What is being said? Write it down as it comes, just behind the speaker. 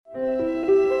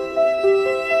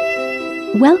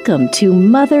Welcome to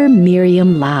Mother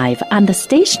Miriam Live on the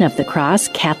Station of the Cross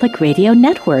Catholic Radio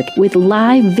Network with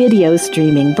live video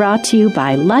streaming brought to you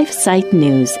by LifeSite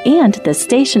News and the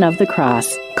Station of the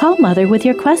Cross. Call Mother with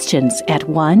your questions at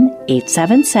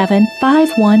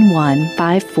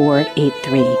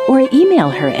 1-877-511-5483 or email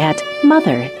her at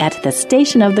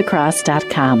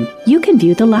mother@thestationofthecross.com. You can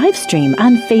view the live stream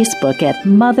on Facebook at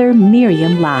Mother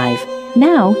Miriam Live.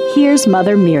 Now, here's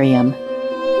Mother Miriam.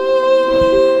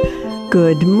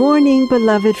 Good morning,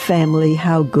 beloved family.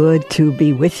 How good to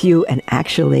be with you. And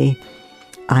actually,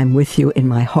 I'm with you in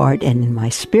my heart and in my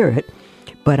spirit,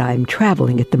 but I'm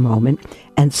traveling at the moment.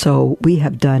 And so we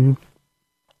have done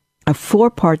a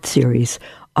 4-part series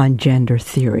on gender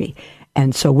theory.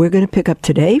 And so we're going to pick up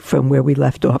today from where we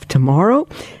left off tomorrow.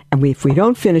 And if we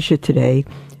don't finish it today,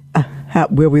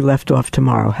 where we left off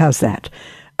tomorrow. How's that?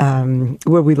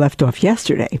 Where we left off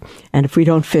yesterday. And if we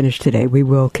don't finish today, we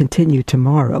will continue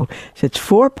tomorrow. So it's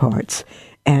 4 parts.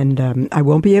 And I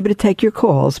won't be able to take your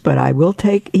calls, but I will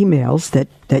take emails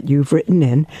that you've written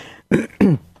in.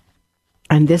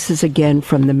 And this is again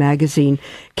from the magazine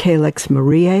Calyx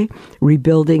Mariae,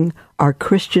 Rebuilding Our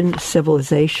Christian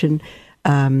Civilization.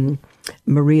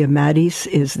 Maria Madis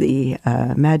is the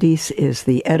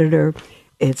editor.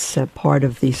 It's part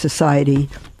of the Society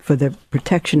for the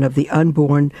Protection of the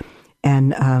Unborn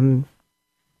and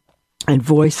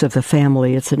Voice of the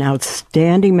Family. It's an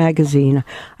outstanding magazine.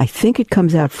 I think it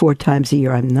comes out 4 times a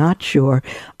year. I'm not sure.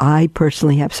 I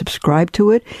personally have subscribed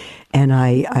to it, and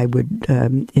I would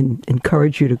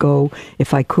encourage you to go,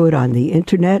 if I could, on the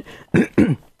internet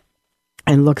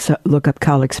and look up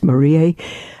Calyx Mariae,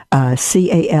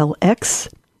 CALX,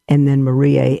 and then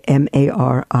Mariae,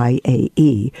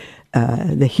 MARIAE,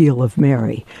 the heel of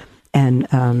Mary.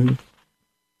 And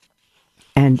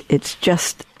it's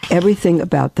just everything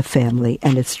about the family,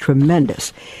 and it's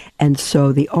tremendous. And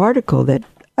so the article that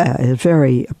is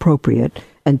very appropriate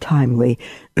and timely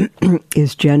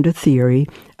is Gender Theory,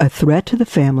 A Threat to the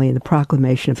Family and the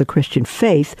Proclamation of the Christian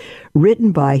Faith,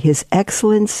 written by His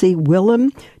Excellency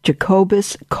Willem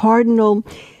Jacobus Cardinal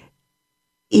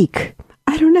Eijk.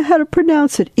 I don't know how to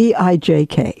pronounce it,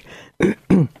 EIJK.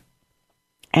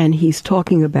 And he's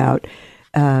talking about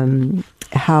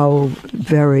how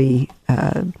very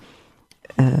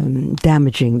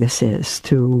damaging this is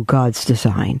to God's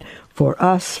design for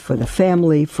us, for the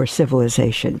family, for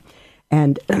civilization.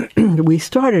 And we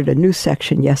started a new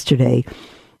section yesterday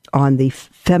on the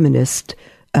feminist,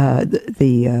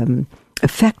 the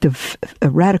effect of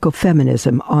radical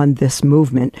feminism on this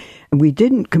movement. And we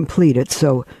didn't complete it,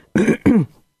 so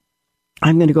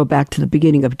I'm going to go back to the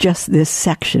beginning of just this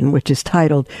section, which is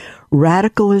titled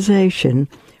Radicalization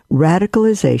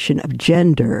of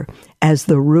Gender as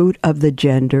the Root of the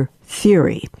Gender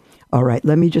Theory. All right,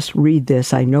 let me just read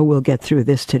this. I know we'll get through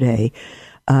this today.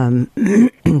 And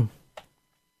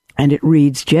it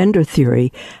reads, Gender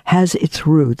theory has its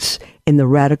roots in the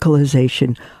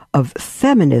radicalization of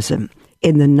feminism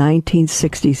in the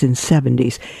 1960s and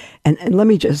 70s. And let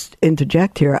me just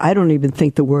interject here. I don't even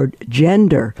think the word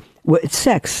gender, it's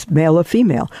sex, male or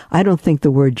female. I don't think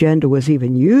the word gender was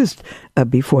even used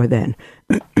before then.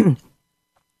 And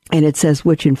it says,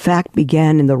 which in fact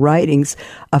began in the writings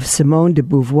of Simone de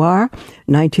Beauvoir,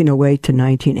 1908 to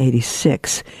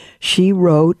 1986. She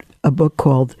wrote a book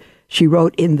called, she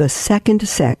wrote In the Second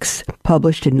Sex,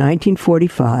 published in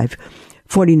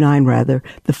 1949,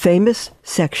 the famous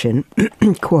section,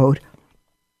 quote,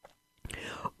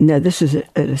 now this is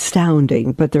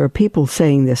astounding, but there are people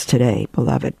saying this today,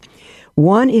 beloved.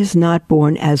 One is not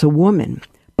born as a woman,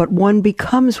 but one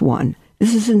becomes one.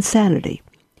 This is insanity.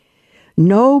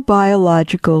 No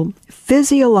biological,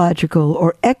 physiological,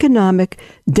 or economic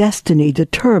destiny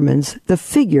determines the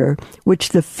figure which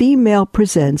the female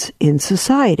presents in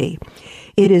society.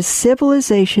 It is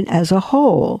civilization as a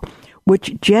whole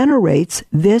which generates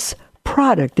this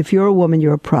product. If you're a woman,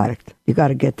 you're a product. You got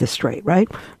to get this straight, right?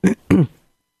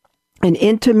 An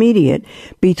intermediate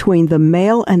between the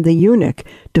male and the eunuch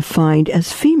defined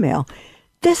as female.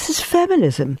 This is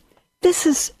feminism. This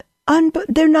is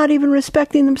they're not even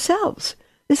respecting themselves.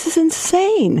 This is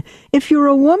insane. If you're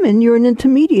a woman, you're an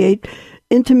intermediate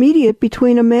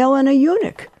between a male and a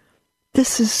eunuch.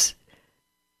 This is,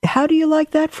 how do you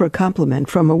like that for a compliment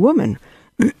from a woman?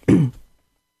 De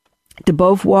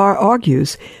Beauvoir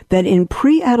argues that in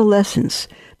pre-adolescence,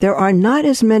 there are not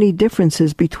as many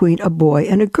differences between a boy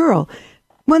and a girl.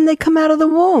 When they come out of the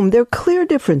womb, there are clear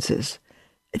differences.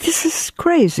 This is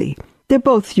crazy. They're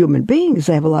both human beings.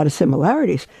 They have a lot of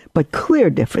similarities, but clear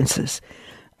differences.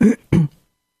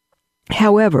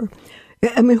 However,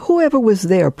 I mean, whoever was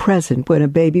there present when a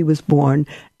baby was born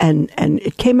and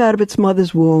it came out of its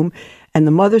mother's womb And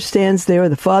the mother stands there,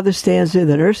 the father stands there,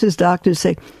 the nurses, doctors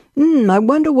say, I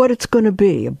wonder what it's going to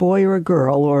be, a boy or a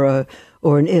girl or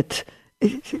an it.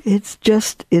 It's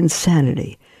just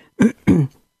insanity.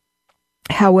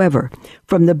 However,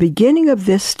 from the beginning of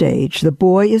this stage, the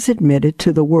boy is admitted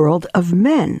to the world of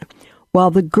men,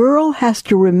 while the girl has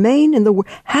to remain in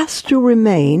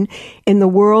the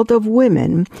world of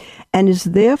women, and is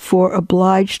therefore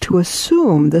obliged to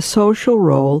assume the social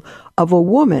role of a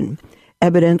woman.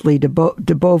 Evidently, de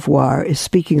Beauvoir is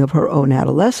speaking of her own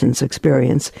adolescence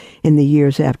experience in the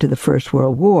years after the First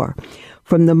World War.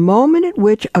 From the moment at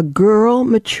which a girl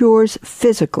matures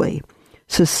physically,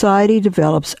 society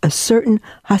develops a certain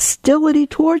hostility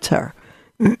towards her.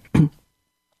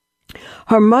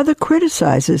 Her mother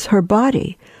criticizes her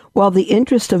body, while the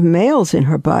interest of males in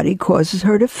her body causes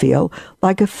her to feel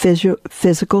like a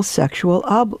physical sexual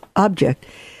object.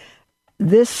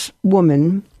 This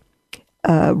woman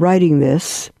writing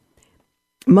this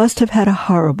must have had a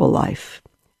horrible life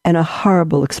and a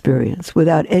horrible experience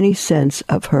without any sense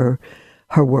of her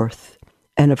worth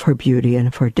and of her beauty and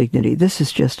of her dignity. This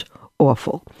is just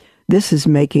awful. This is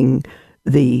making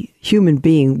the human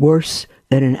being worse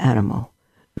than an animal.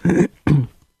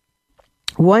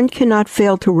 One cannot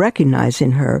fail to recognize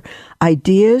in her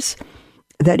ideas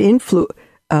that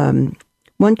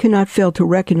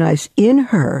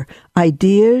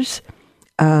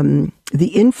the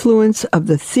influence of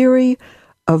the theory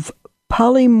of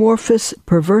polymorphous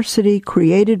perversity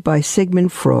created by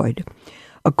Sigmund Freud.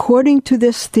 According to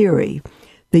this theory,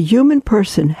 the human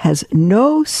person has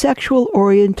no sexual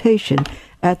orientation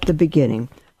at the beginning.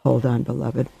 Hold on,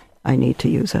 beloved. I need to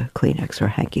use a Kleenex or a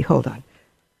hanky. Hold on.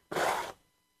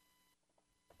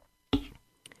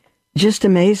 Just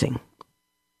amazing.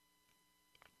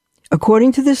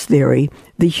 According to this theory,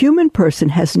 the human person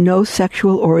has no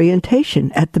sexual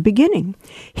orientation at the beginning.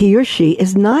 He or she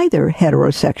is neither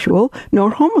heterosexual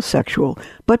nor homosexual,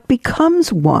 but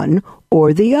becomes one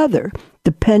or the other,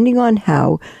 depending on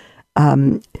how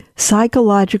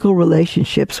psychological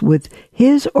relationships with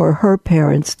his or her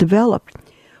parents develop.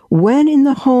 When in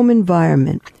the home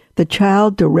environment, the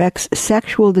child directs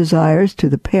sexual desires to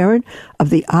the parent of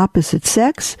the opposite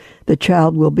sex, the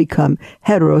child will become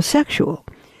heterosexual.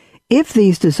 If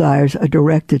these desires are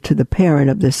directed to the parent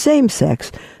of the same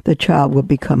sex, the child will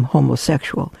become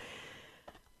homosexual.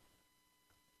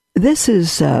 This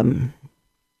is,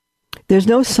 there's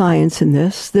no science in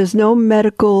this. There's no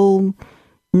medical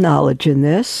knowledge in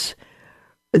this.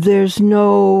 There's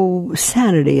no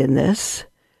sanity in this.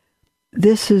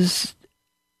 This is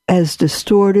as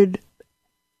distorted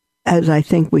as I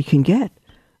think we can get.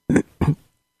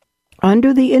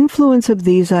 Under the influence of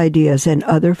these ideas and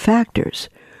other factors,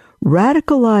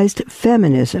 radicalized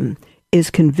feminism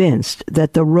is convinced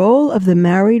that the role of the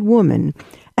married woman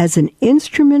as an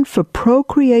instrument for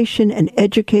procreation and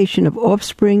education of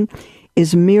offspring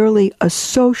is merely a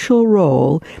social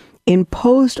role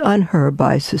imposed on her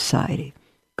by society.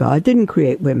 God didn't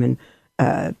create women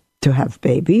to have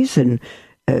babies and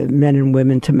men and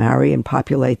women to marry and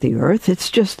populate the earth. It's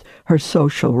just her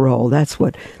social role. That's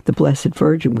what the Blessed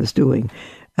Virgin was doing,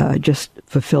 just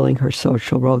fulfilling her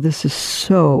social role. This is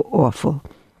so awful.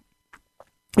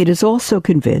 It is also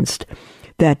convinced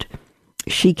that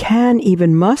she can,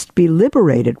 even must be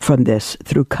liberated from this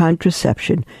through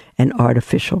contraception and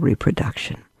artificial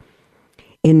reproduction.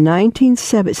 In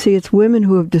 1970, see, it's women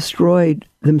who have destroyed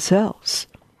themselves.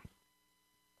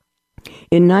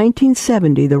 In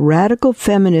 1970, the radical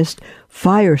feminist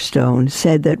Firestone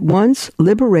said that once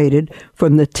liberated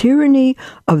from the tyranny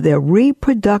of their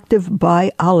reproductive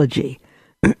biology,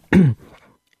 let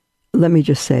me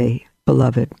just say,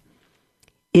 beloved,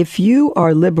 if you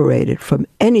are liberated from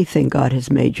anything God has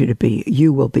made you to be,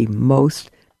 you will be most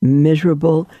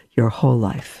miserable your whole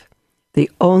life.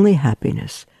 The only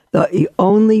happiness, the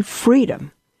only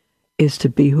freedom is to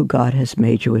be who God has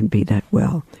made you and be that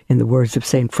well, in the words of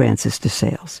St. Francis de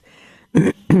Sales.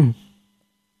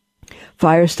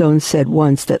 Firestone said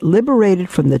once that liberated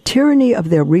from the tyranny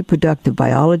of their reproductive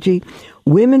biology,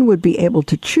 women would be able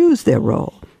to choose their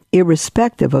role,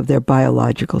 irrespective of their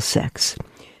biological sex.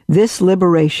 This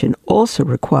liberation also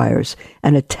requires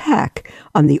an attack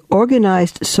on the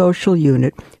organized social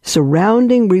unit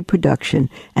surrounding reproduction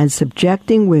and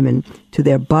subjecting women to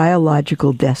their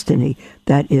biological destiny,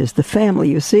 that is, the family.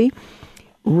 You see,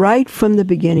 right from the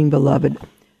beginning, beloved,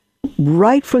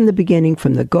 right from the beginning,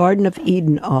 from the Garden of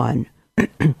Eden on,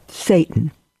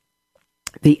 Satan,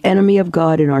 the enemy of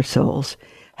God in our souls,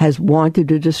 has wanted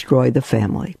to destroy the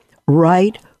family,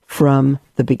 right from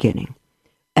the beginning.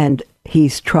 And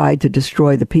he's tried to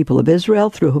destroy the people of Israel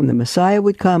through whom the Messiah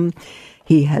would come.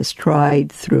 He has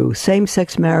tried through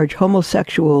same-sex marriage,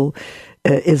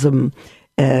 homosexualism,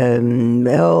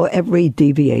 every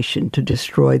deviation to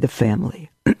destroy the family.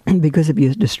 Because if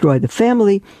you destroy the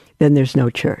family, then there's no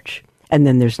church, and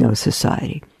then there's no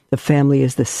society. The family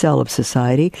is the cell of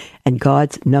society and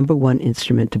God's number one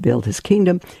instrument to build his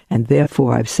kingdom, and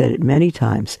therefore, I've said it many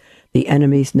times, the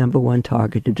enemy's number one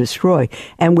target to destroy.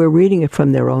 And we're reading it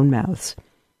from their own mouths.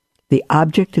 The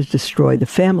object is to destroy the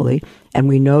family, and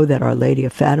we know that Our Lady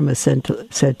of Fatima said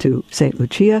to St.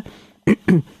 Lucia,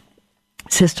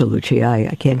 Sister Lucia,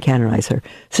 I can't canonize her,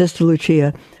 Sister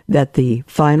Lucia, that the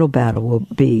final battle will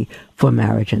be for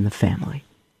marriage and the family.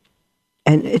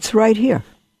 And it's right here.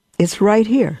 It's right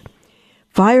here.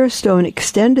 Firestone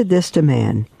extended this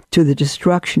demand to the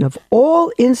destruction of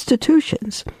all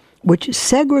institutions which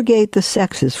segregate the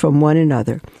sexes from one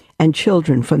another and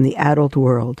children from the adult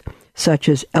world, such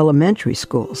as elementary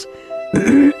schools.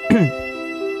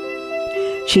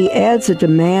 She adds a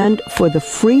demand for the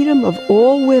freedom of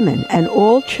all women and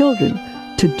all children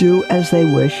to do as they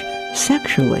wish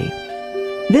sexually.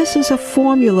 This is a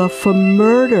formula for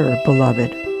murder,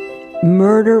 beloved.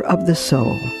 Murder of the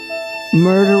soul.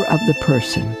 Murder of the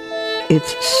person.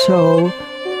 It's so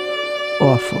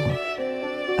awful.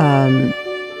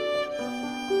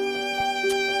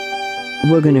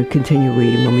 We're going to continue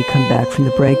reading when we come back from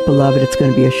the break, beloved. It's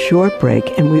going to be a short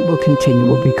break, and we will continue.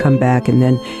 We'll come back, and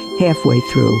then halfway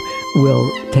through, we'll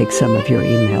take some of your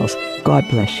emails. God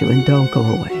bless you, and don't go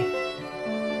away.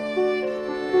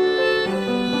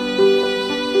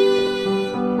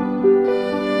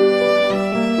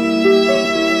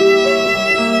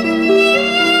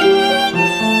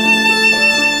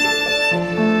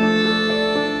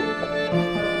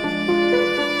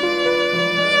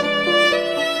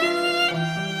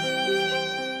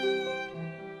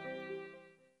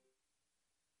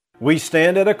 We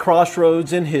stand at a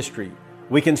crossroads in history.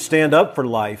 We can stand up for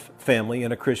life, family,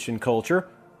 and a Christian culture,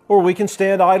 or we can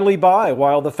stand idly by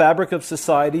while the fabric of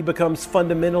society becomes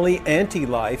fundamentally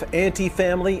anti-life,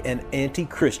 anti-family, and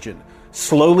anti-Christian,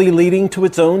 slowly leading to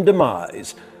its own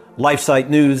demise. LifeSite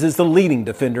News is the leading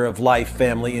defender of life,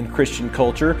 family, and Christian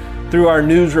culture. Through our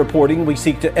news reporting, we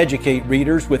seek to educate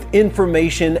readers with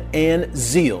information and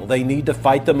zeal they need to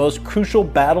fight the most crucial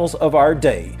battles of our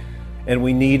day. And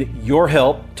we need your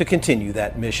help to continue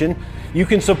that mission. You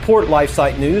can support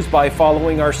LifeSite News by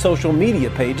following our social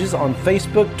media pages on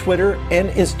Facebook, Twitter,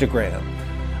 and Instagram.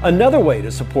 Another way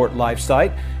to support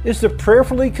LifeSite is to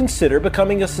prayerfully consider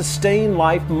becoming a Sustain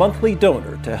Life monthly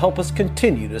donor to help us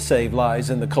continue to save lives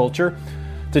in the culture.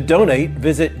 To donate,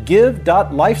 visit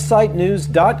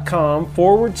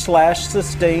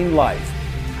give.lifesitenews.com/sustain life.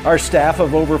 Our staff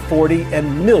of over 40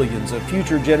 and millions of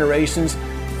future generations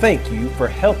thank you for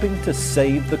helping to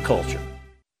save the culture.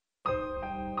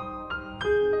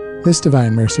 This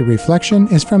Divine Mercy Reflection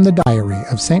is from the Diary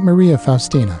of St. Maria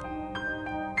Faustina.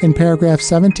 In paragraph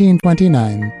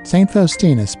 1729, St.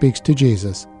 Faustina speaks to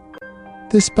Jesus.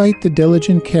 Despite the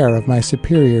diligent care of my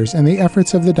superiors and the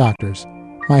efforts of the doctors,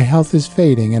 my health is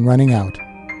fading and running out.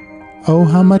 Oh,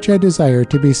 how much I desire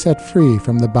to be set free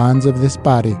from the bonds of this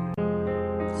body.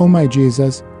 Oh, my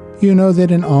Jesus, you know that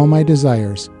in all my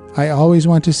desires, I always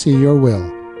want to see your will.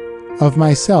 Of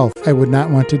myself, I would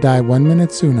not want to die 1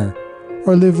 minute sooner,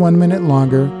 or live 1 minute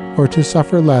longer, or to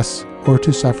suffer less, or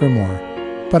to suffer more.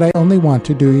 But I only want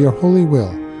to do your holy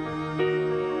will.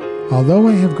 Although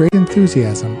I have great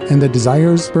enthusiasm, and the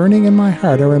desires burning in my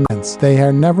heart are immense, they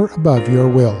are never above your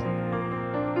will.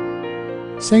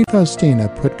 St. Faustina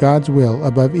put God's will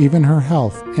above even her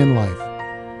health and life.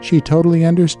 She totally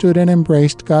understood and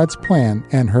embraced God's plan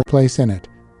and her place in it.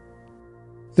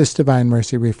 This Divine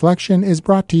Mercy Reflection is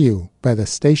brought to you by the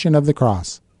Station of the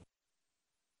Cross.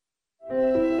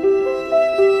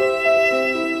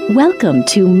 Welcome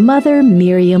to Mother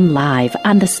Miriam Live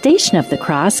on the Station of the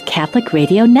Cross Catholic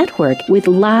Radio Network with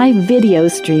live video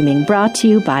streaming brought to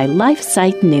you by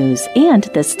LifeSite News and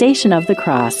the Station of the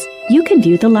Cross. You can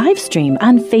view the live stream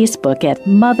on Facebook at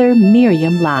Mother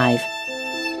Miriam Live.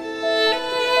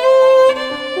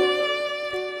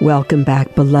 Welcome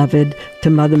back, beloved, to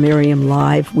Mother Miriam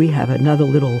Live. We have another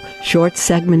little short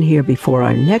segment here before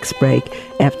our next break,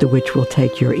 after which we'll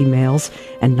take your emails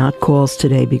and not calls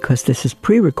today because this is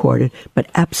pre-recorded, but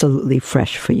absolutely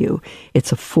fresh for you.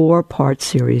 It's a 4-part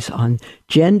series on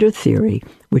gender theory,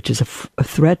 which is a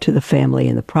threat to the family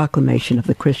and the proclamation of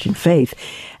the Christian faith.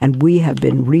 And we have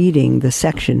been reading the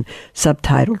section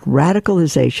subtitled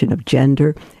Radicalization of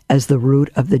Gender as the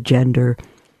Root of the Gender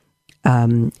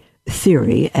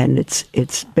Theory, and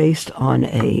it's based on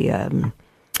an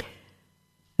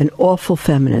awful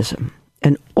feminism,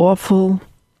 an awful,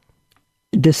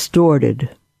 distorted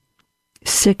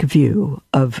sick view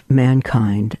of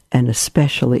mankind and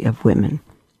especially of women.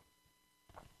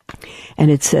 And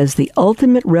it says the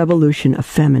ultimate revolution of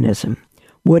feminism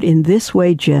would in this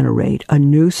way generate a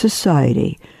new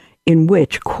society in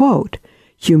which, quote,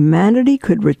 humanity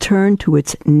could return to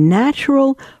its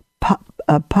natural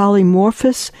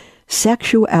polymorphous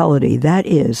sexuality, that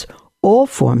is, all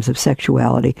forms of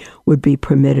sexuality would be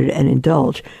permitted and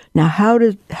indulged. Now, how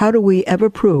do we ever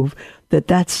prove that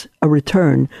that's a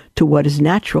return to what is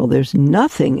natural? There's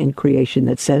nothing in creation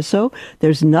that says so.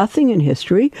 There's nothing in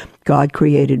history. God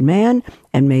created man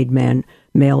and made man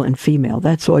male and female.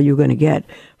 That's all you're going to get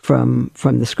from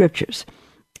the scriptures.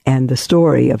 And the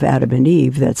story of Adam and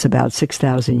Eve, that's about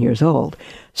 6,000 years old.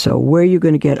 So where you're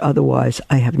going to get otherwise,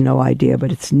 I have no idea,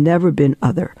 but it's never been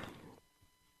other.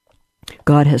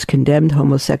 God has condemned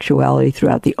homosexuality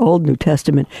throughout the Old New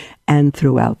Testament and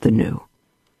throughout the New.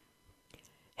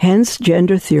 Hence,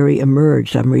 gender theory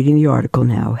emerged. I'm reading the article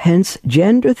now. Hence,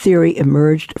 gender theory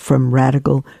emerged from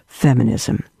radical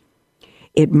feminism.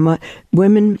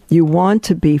 Women, you want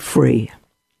to be free.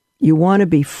 You want to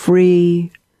be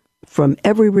free from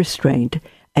every restraint,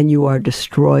 and you are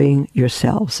destroying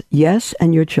yourselves. Yes,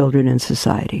 and your children and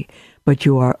society, but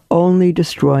you are only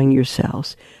destroying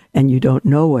yourselves, and you don't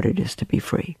know what it is to be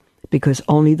free, because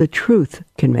only the truth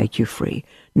can make you free,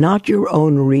 not your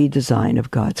own redesign of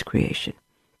God's creation.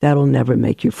 That'll never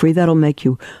make you free. That'll make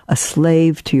you a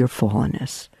slave to your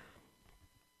fallenness.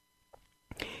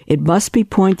 It must be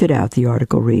pointed out, the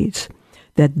article reads,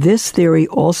 that this theory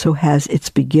also has its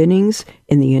beginnings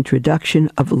in the introduction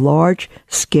of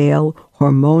large-scale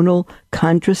hormonal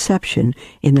contraception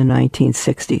in the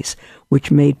 1960s,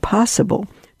 which made possible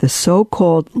the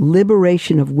so-called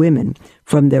liberation of women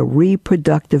from their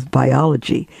reproductive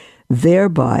biology,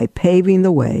 thereby paving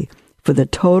the way for the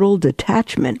total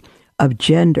detachment of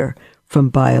gender from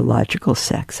biological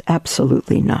sex.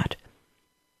 Absolutely not.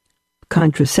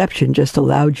 Contraception just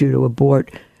allowed you to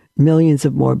abort millions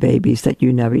of more babies that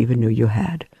you never even knew you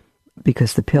had,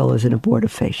 because the pill is an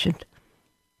abortifacient.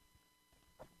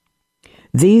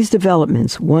 These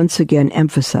developments once again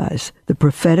emphasize the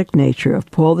prophetic nature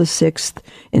of Paul VI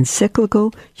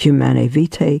encyclical Humanae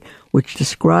Vitae, which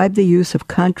described the use of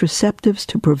contraceptives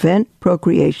to prevent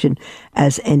procreation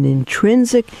as an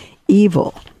intrinsic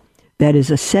evil that is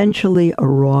essentially a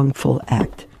wrongful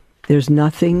act. There's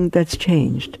nothing that's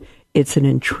changed. It's an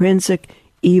intrinsic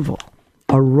evil,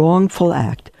 a wrongful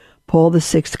act. Paul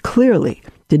VI clearly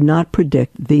did not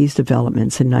predict these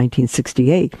developments in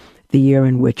 1968, the year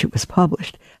in which it was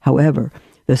published. However,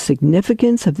 the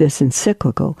significance of this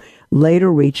encyclical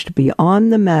later reached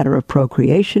beyond the matter of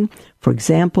procreation. For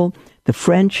example, the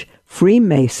French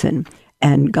Freemason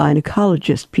and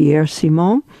gynecologist Pierre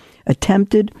Simon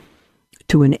attempted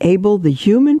to enable the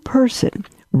human person,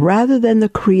 rather than the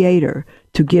creator,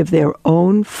 to give their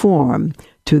own form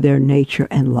to their nature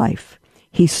and life.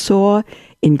 He saw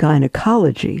in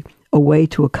gynecology a way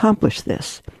to accomplish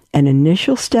this. An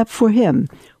initial step for him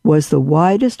was the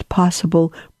widest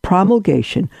possible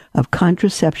promulgation of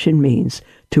contraception means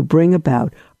to bring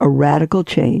about a radical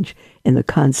change in the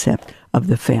concept of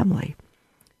the family.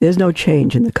 There's no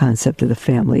change in the concept of the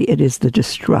family. It is the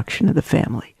destruction of the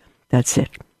family. That's it.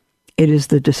 It is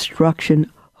the destruction,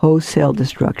 wholesale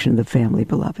destruction of the family,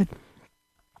 beloved.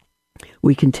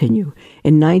 We continue.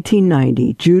 In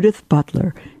 1990, Judith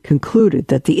Butler concluded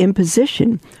that the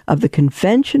imposition of the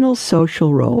conventional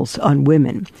social roles on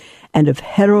women and of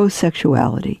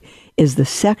heterosexuality is the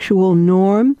sexual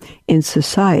norm in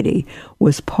society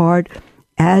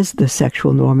as the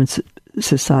sexual norm in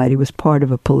society was part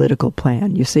of a political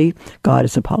plan. You see, God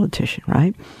is a politician,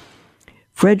 right?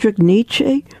 Friedrich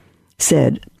Nietzsche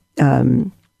said,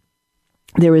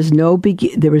 there is no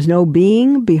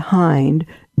being behind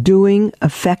doing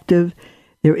effective.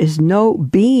 There is no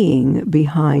being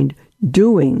behind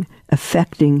doing,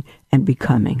 affecting, and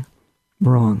becoming.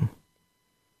 Wrong.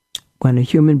 When a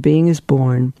human being is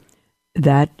born,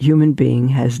 that human being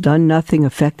has done nothing,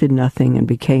 affected nothing, and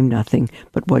became nothing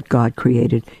but what God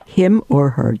created him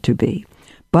or her to be.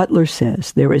 Butler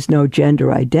says there is no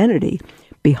gender identity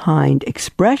behind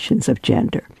expressions of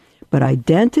gender, but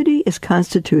identity is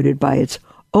constituted by its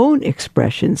own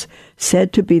expressions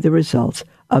said to be the results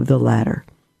of the latter.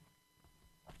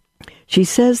 She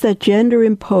says that gender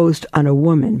imposed on a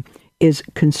woman is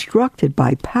constructed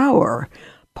by power,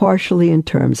 partially in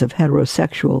terms of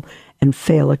heterosexual and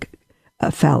phallic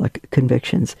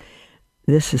convictions.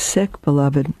 This is sick,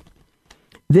 beloved.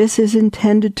 This is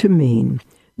intended to mean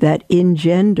that in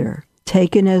gender,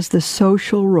 taken as the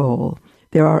social role,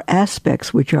 there are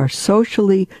aspects which are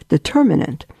socially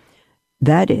determinant.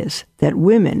 That is, that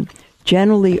women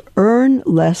generally earn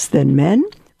less than men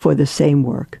for the same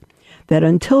work, that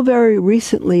until very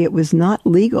recently it was not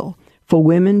legal for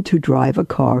women to drive a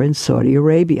car in Saudi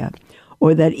Arabia,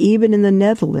 or that even in the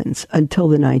Netherlands until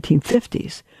the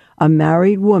 1950s, a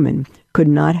married woman could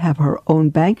not have her own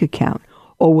bank account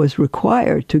or was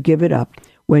required to give it up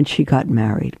when she got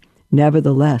married.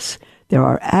 Nevertheless, there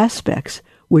are aspects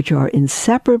which are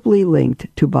inseparably linked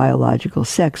to biological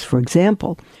sex. For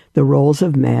example, the roles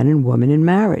of man and woman in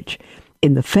marriage,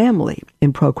 in the family,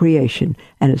 in procreation,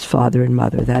 and as father and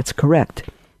mother. That's correct.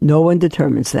 No one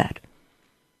determines that.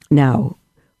 Now,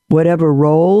 whatever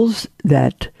roles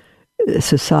that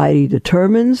society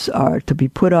determines are to be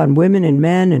put on women and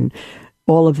men and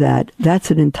all of that, that's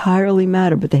an entirely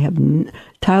matter, but they have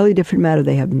entirely different matter.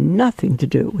 They have nothing to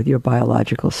do with your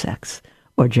biological sex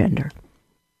or gender.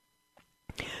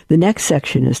 The next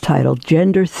section is titled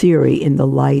Gender Theory in the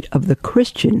Light of the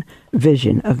Christian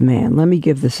Vision of Man. Let me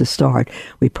give this a start.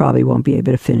 We probably won't be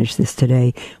able to finish this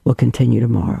today. We'll continue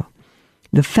tomorrow.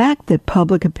 The fact that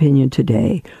public opinion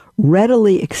today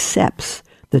readily accepts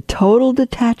the total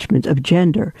detachment of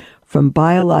gender from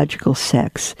biological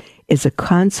sex is a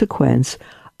consequence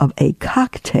of a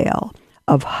cocktail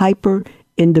of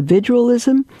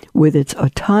hyper-individualism with its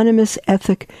autonomous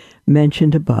ethic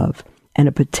mentioned above, and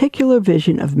a particular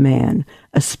vision of man,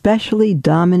 especially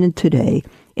dominant today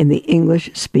in the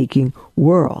English-speaking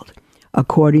world.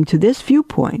 According to this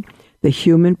viewpoint, the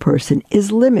human person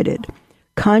is limited,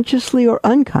 consciously or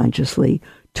unconsciously,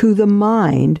 to the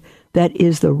mind that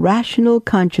is the rational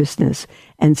consciousness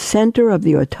and center of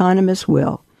the autonomous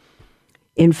will.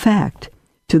 In fact,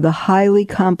 to the highly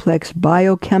complex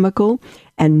biochemical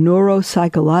and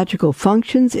neuropsychological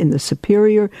functions in the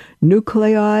superior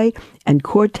nuclei and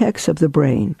cortex of the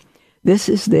brain. This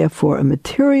is therefore a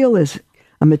materialist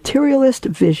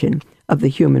vision of the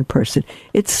human person.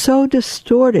 It's so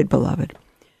distorted, beloved,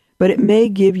 but it may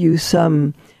give you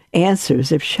some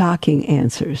answers, if shocking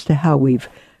answers, to how we've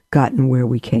gotten where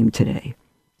we came today,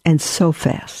 and so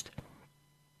fast.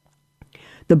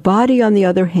 The body, on the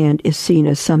other hand, is seen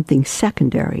as something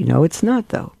secondary. No, it's not,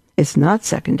 though. It's not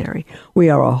secondary. We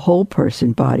are a whole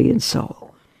person, body and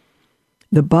soul.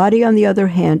 The body, on the other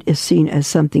hand, is seen as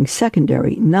something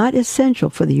secondary, not essential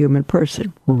for the human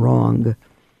person. Wrong.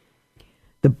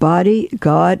 The body,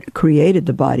 God created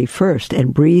the body first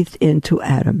and breathed into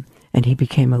Adam, and he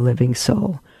became a living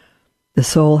soul. The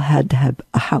soul had to have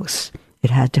a house. It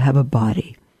had to have a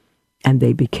body, and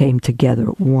they became together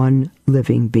one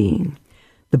living being.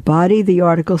 The body, the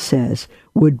article says,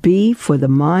 would be for the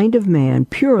mind of man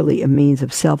purely a means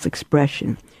of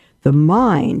self-expression. The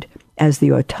mind, as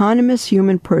the autonomous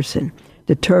human person,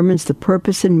 determines the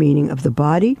purpose and meaning of the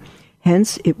body.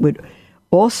 Hence, it would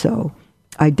also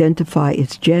identify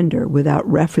its gender without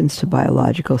reference to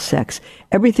biological sex.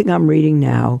 Everything I'm reading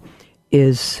now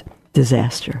is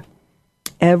disaster.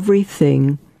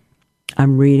 Everything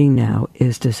I'm reading now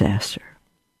is disaster.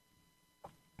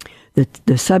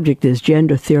 The subject is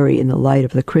gender theory in the light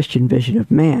of the Christian vision of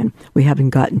man. We haven't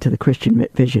gotten to the Christian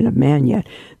vision of man yet.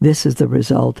 This is the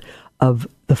result of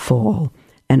the fall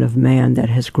and of man that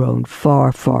has grown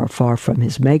far, far, far from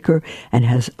his maker and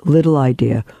has little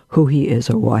idea who he is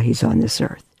or why he's on this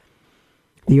earth.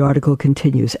 The article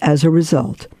continues, as a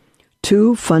result,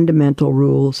 two fundamental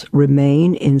rules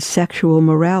remain in sexual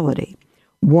morality.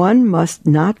 One must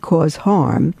not cause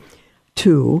harm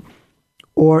to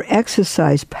or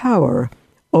exercise power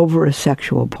over a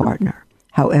sexual partner.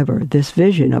 However, this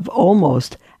vision of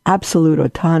almost absolute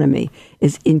autonomy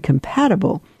is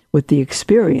incompatible with the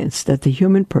experience that the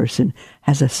human person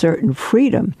has a certain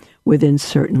freedom within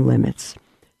certain limits.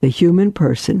 The human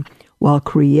person, while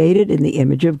created in the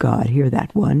image of God, hear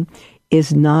that one,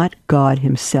 is not God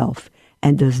himself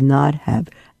and does not have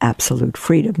absolute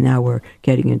freedom. Now we're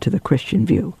getting into the Christian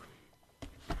view.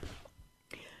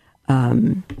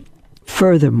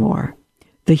 Furthermore,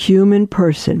 the human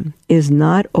person is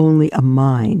not only a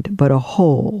mind, but a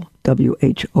whole,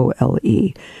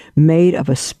 W-H-O-L-E, made of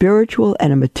a spiritual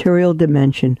and a material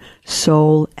dimension,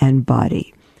 soul and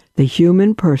body. The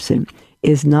human person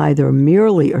is neither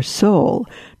merely a soul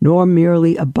nor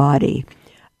merely a body,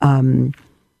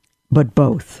 but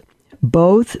both.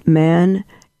 Both man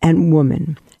and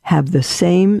woman have the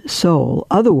same soul,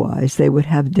 otherwise they would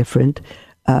have different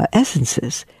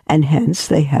essences, and hence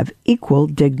they have equal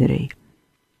dignity.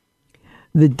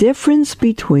 The difference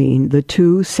between the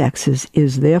two sexes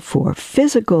is therefore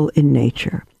physical in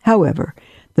nature. However,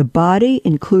 the body,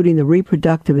 including the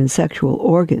reproductive and sexual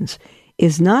organs,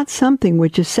 is not something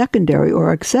which is secondary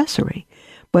or accessory,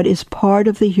 but is part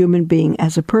of the human being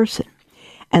as a person.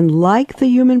 And like the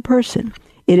human person,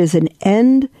 it is an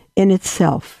end in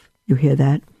itself. You hear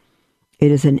that?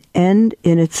 It is an end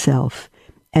in itself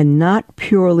and not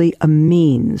purely a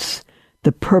means,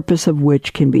 the purpose of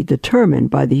which can be determined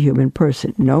by the human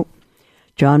person. No.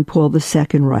 John Paul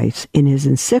II writes in his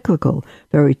encyclical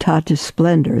Veritatis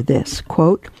Splendor this,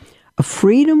 quote, "A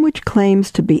freedom which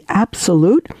claims to be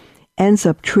absolute ends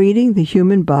up treating the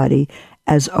human body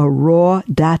as a raw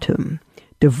datum,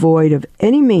 devoid of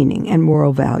any meaning and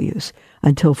moral values,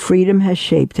 until freedom has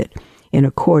shaped it in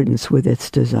accordance with its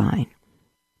design."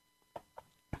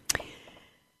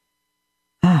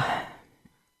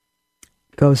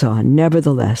 Goes on,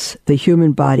 nevertheless, the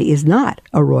human body is not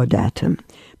a raw datum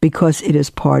because it is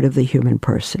part of the human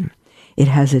person. It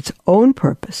has its own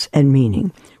purpose and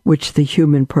meaning, which the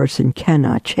human person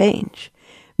cannot change.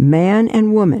 Man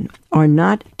and woman are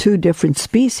not two different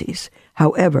species.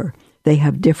 However, they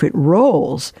have different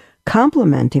roles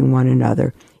complementing one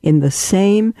another in the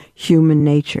same human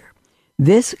nature.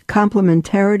 This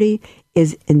complementarity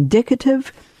is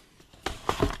indicative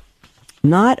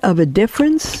not of a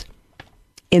difference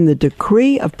in the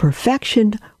degree of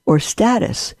perfection or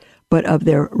status, but of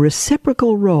their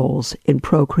reciprocal roles in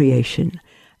procreation.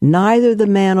 Neither the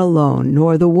man alone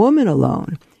nor the woman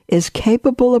alone is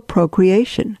capable of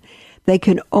procreation. They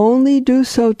can only do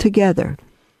so together.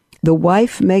 The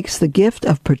wife makes the gift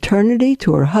of paternity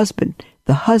to her husband.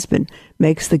 The husband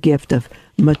makes the gift of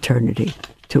maternity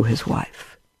to his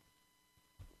wife.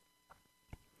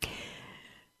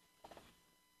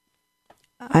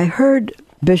 I heard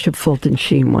Bishop Fulton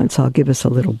Sheen once, I'll give us a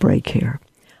little break here.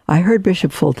 I heard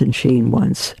Bishop Fulton Sheen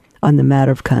once on the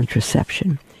matter of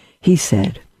contraception. He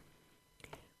said,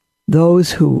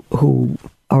 those who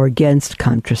are against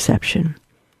contraception,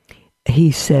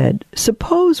 he said,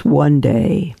 suppose one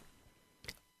day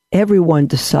everyone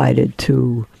decided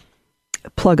to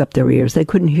plug up their ears. They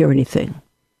couldn't hear anything.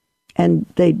 And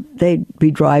they'd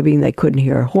be driving, they couldn't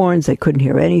hear horns, they couldn't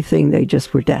hear anything, they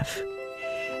just were deaf.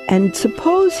 And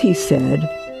suppose, he said,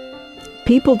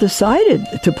 people decided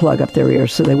to plug up their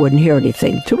ears so they wouldn't hear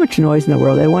anything. Too much noise in the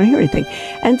world, they don't want to hear anything.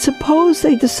 And suppose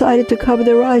they decided to cover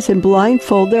their eyes and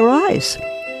blindfold their eyes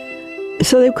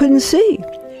so they couldn't see.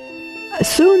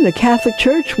 Soon the Catholic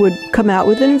Church would come out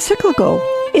with an encyclical.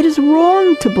 It is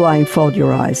wrong to blindfold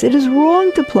your eyes. It is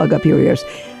wrong to plug up your ears.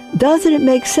 Doesn't it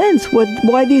make sense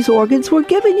why these organs were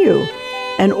given you?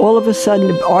 And all of a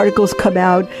sudden articles come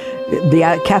out,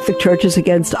 the Catholic Church is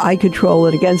against eye control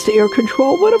and against ear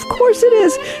control. But of course it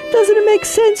is. Doesn't it make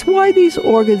sense why these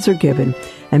organs are given?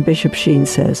 And Bishop Sheen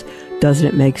says, doesn't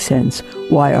it make sense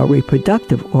why our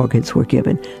reproductive organs were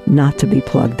given? Not to be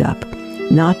plugged up,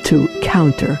 not to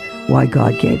counter why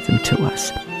God gave them to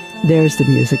us. There's the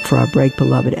music for our break,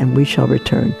 beloved, and we shall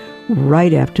return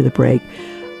right after the break.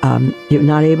 You're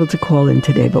not able to call in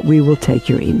today, but we will take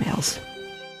your emails.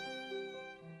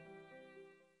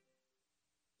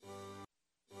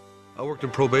 I worked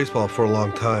in pro baseball for a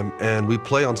long time, and we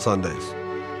play on Sundays.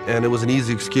 And it was an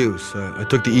easy excuse. I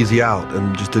took the easy out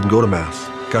and just didn't go to Mass.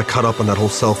 Got caught up on that whole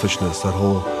selfishness, that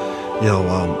whole,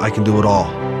 I can do it all.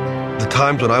 The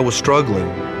times when I was struggling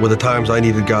were the times I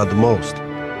needed God the most.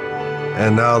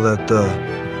 And now that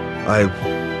I've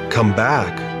come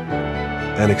back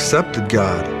and accepted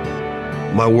God,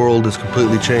 my world is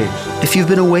completely changed. If you've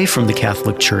been away from the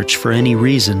Catholic Church for any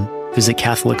reason, visit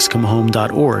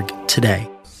CatholicsComeHome.org today.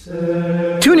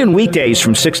 Tune in weekdays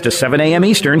from 6 to 7 a.m.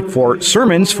 Eastern for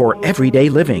Sermons for Everyday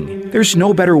Living. There's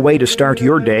no better way to start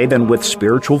your day than with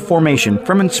spiritual formation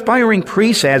from inspiring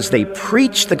priests as they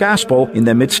preach the gospel in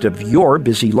the midst of your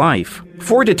busy life.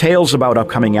 For details about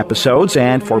upcoming episodes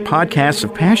and for podcasts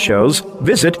of past shows,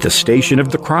 visit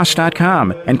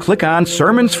thestationofthecross.com and click on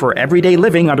Sermons for Everyday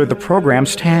Living under the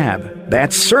Programs tab.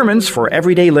 That's Sermons for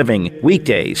Everyday Living,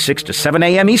 weekdays 6 to 7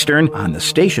 a.m. Eastern on the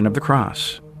Station of the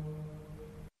Cross.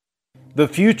 The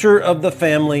future of the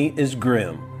family is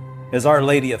grim. As Our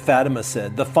Lady of Fatima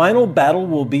said, the final battle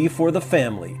will be for the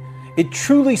family. It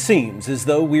truly seems as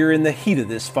though we're in the heat of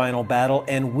this final battle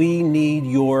and we need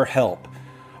your help.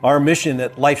 Our mission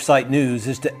at LifeSite News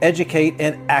is to educate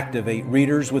and activate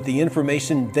readers with the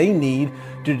information they need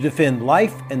to defend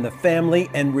life and the family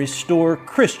and restore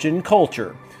Christian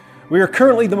culture. We are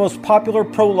currently the most popular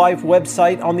pro-life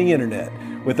website on the internet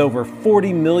with over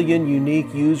 40 million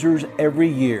unique users every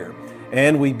year.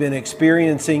 And we've been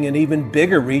experiencing an even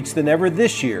bigger reach than ever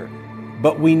this year.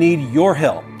 But we need your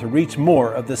help to reach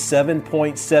more of the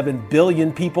 7.7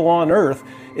 billion people on Earth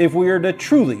if we are to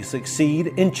truly succeed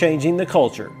in changing the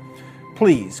culture.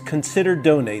 Please consider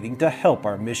donating to help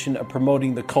our mission of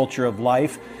promoting the culture of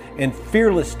life and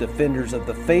fearless defenders of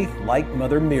the faith like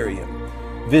Mother Miriam.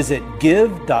 Visit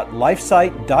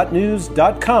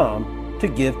give.lifesite.news.com to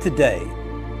give today.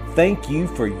 thank you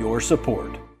for your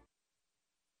support.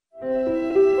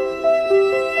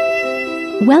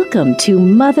 Welcome to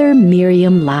Mother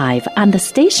Miriam Live on the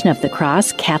Station of the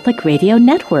Cross Catholic Radio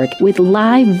Network with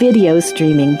live video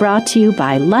streaming brought to you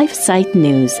by LifeSite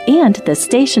News and the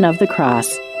Station of the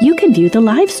Cross. You can view the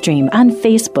live stream on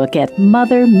Facebook at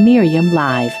Mother Miriam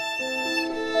Live.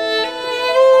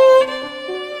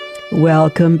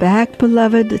 Welcome back,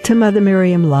 beloved, to Mother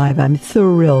Miriam Live. I'm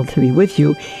thrilled to be with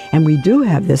you, and we do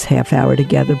have this half hour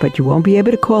together, but you won't be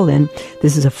able to call in.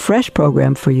 This is a fresh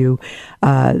program for you,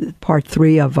 part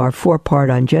 3 of our 4-part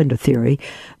on gender theory,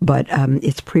 but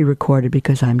it's pre-recorded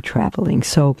because I'm traveling.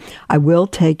 So I will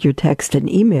take your text and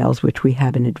emails, which we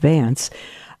have in advance.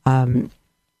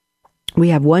 We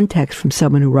have one text from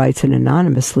someone who writes in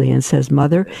anonymously and says,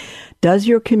 Mother, does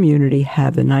your community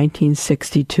have the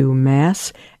 1962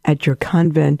 Mass at your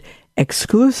convent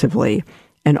exclusively,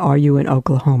 and are you in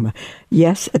Oklahoma?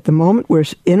 Yes, at the moment we're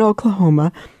in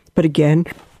Oklahoma, but again,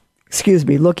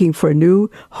 looking for a new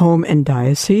home and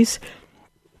diocese.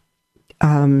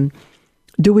 Do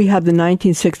we have the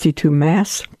 1962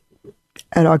 Mass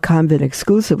at our convent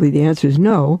exclusively? The answer is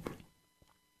no.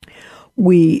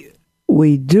 We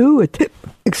do,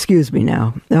 excuse me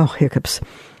now, oh, hiccups.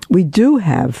 We do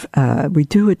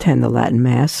attend the Latin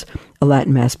Mass, a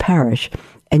Latin Mass parish,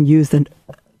 and use the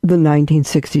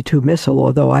 1962 Missal,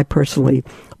 although I personally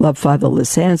love Father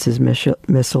Lisance's Missal,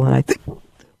 and I think,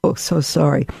 I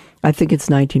think it's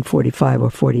 1945 or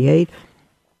 48.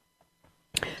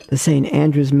 The St.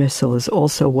 Andrew's Missal is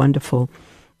also wonderful.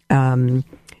 But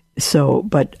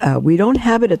we don't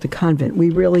have it at the convent. We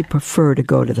really prefer to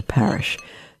go to the parish.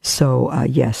 So,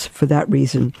 yes, for that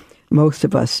reason, most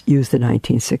of us use the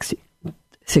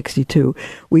 1962.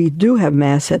 We do have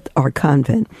Mass at our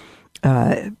convent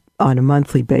on a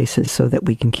monthly basis so that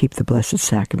we can keep the Blessed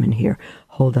Sacrament here.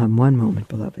 Hold on one moment,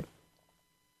 beloved.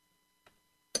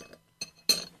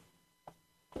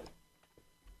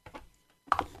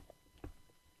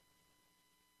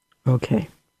 Okay.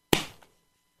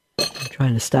 I'm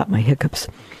trying to stop my hiccups.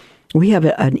 We have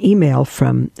an email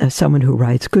from someone who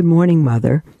writes, Good morning,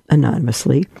 Mother,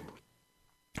 anonymously.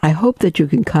 I hope that you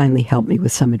can kindly help me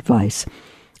with some advice.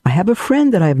 I have a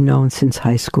friend that I have known since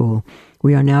high school.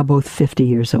 We are now both 50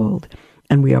 years old,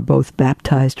 and we are both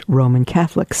baptized Roman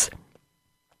Catholics.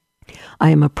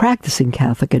 I am a practicing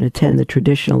Catholic and attend the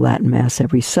traditional Latin Mass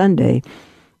every Sunday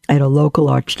at a local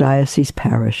archdiocese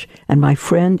parish, and my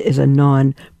friend is a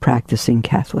non-practicing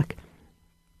Catholic.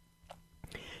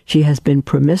 She has been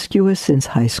promiscuous since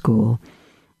high school,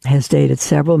 has dated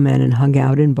several men and hung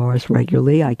out in bars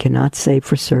regularly. I cannot say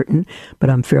for certain, but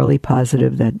I'm fairly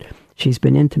positive that she's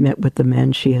been intimate with the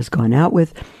men she has gone out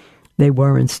with. They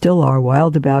were and still are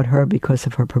wild about her because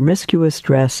of her promiscuous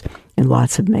dress and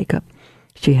lots of makeup.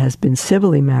 She has been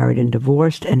civilly married and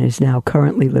divorced and is now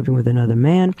currently living with another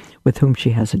man with whom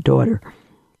she has a daughter.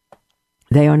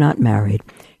 They are not married.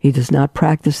 He does not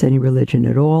practice any religion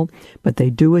at all, but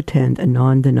they do attend a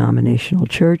non-denominational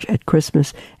church at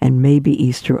Christmas and maybe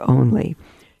Easter only.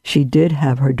 She did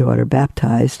have her daughter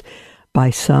baptized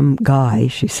by some guy,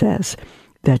 she says,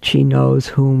 that she knows,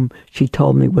 whom she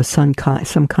told me was some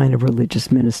kind of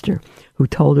religious minister, who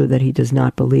told her that he does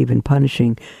not believe in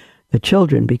punishing the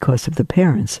children because of the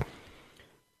parents.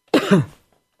 Oh,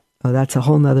 that's a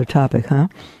whole nother topic, huh?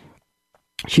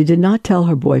 She did not tell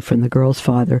her boyfriend, the girl's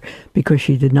father, because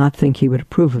she did not think he would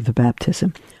approve of the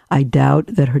baptism. I doubt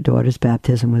that her daughter's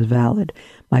baptism was valid.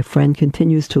 My friend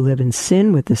continues to live in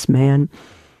sin with this man,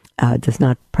 does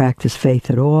not practice faith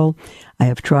at all. I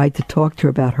have tried to talk to her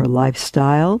about her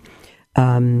lifestyle.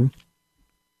 I've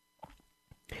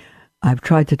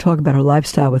tried to talk about her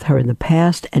lifestyle with her in the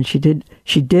past, and she did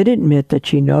admit that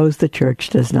she knows the church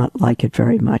does not like it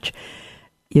very much.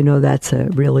 You know, that's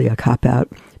really a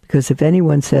cop-out. Because if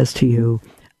anyone says to you,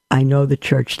 I know the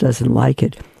church doesn't like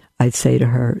it, I'd say to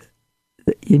her,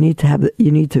 you need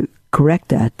to correct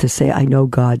that to say, I know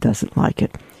God doesn't like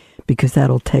it, because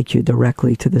that'll take you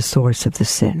directly to the source of the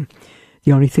sin.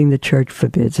 The only thing the church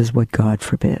forbids is what God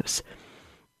forbids.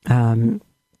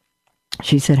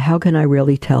 She said, how can I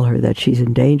really tell her that she's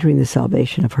endangering the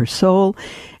salvation of her soul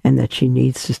and that she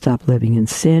needs to stop living in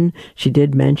sin? She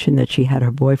did mention that she and her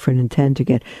boyfriend intend to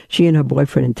get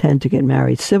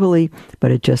married civilly, but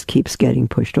it just keeps getting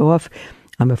pushed off.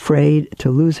 I'm afraid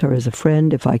to lose her as a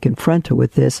friend if I confront her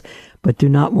with this, but do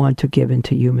not want to give in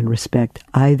to human respect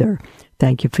either.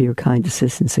 Thank you for your kind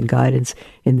assistance and guidance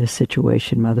in this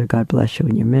situation, Mother. God bless you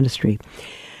in your ministry.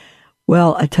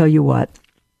 Well, I tell you what,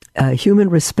 human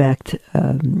respect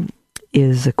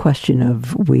is a question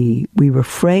of we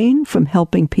refrain from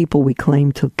helping people we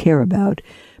claim to care about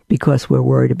because we're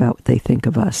worried about what they think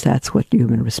of us. That's what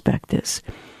human respect is.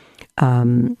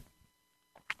 You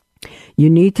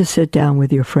need to sit down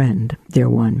with your friend, dear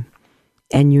one,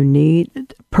 and you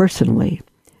need personally,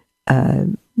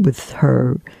 with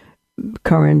her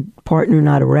current partner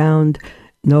not around,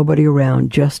 nobody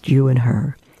around, just you and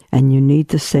her. And you need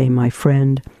to say, my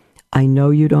friend, I know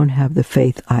you don't have the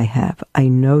faith I have. I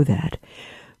know that.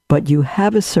 But you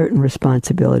have a certain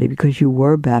responsibility because you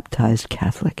were baptized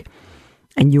Catholic.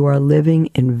 And you are living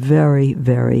in very,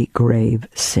 very grave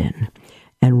sin.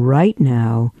 And right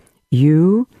now,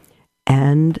 you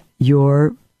and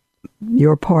your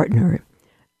partner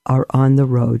are on the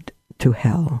road to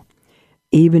hell.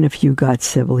 Even if you got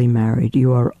civilly married,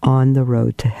 you are on the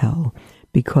road to hell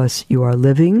because you are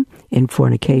living in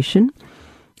fornication.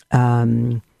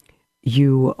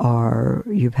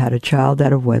 You've had a child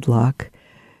out of wedlock.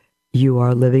 You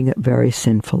are living a very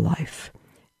sinful life.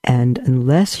 And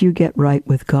unless you get right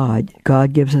with God,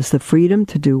 God gives us the freedom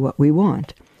to do what we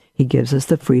want. He gives us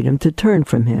the freedom to turn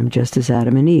from him, just as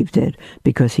Adam and Eve did,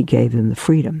 because he gave them the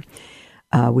freedom.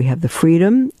 We have the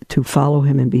freedom to follow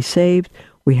him and be saved.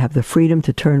 We have the freedom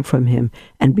to turn from him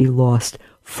and be lost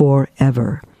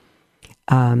forever.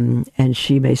 And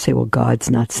she may say, well,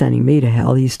 God's not sending me to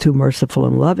hell. He's too merciful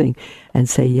and loving. And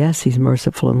say, yes, he's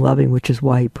merciful and loving, which is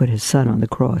why he put his son on the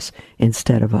cross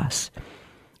instead of us.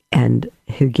 And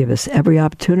he'll give us every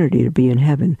opportunity to be in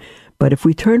heaven. But if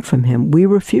we turn from him, we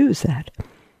refuse that.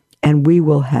 And we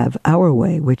will have our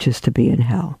way, which is to be in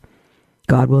hell.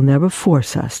 God will never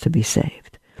force us to be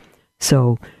saved.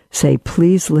 So say,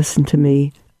 please listen to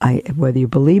me. Whether you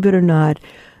believe it or not,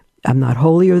 I'm not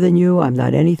holier than you. I'm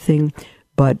not anything,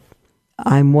 but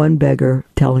I'm one beggar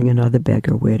telling another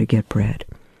beggar where to get bread.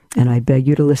 And I beg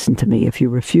you to listen to me. If you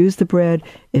refuse the bread,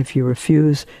 if you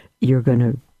refuse, you're going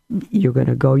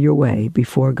to go your way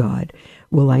before God.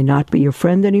 Will I not be your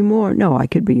friend anymore? No, I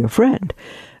could be your friend.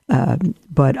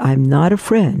 But I'm not a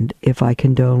friend if I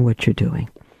condone what you're doing.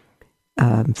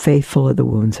 Faithful are the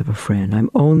wounds of a friend. I'm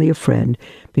only a friend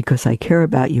because I care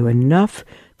about you enough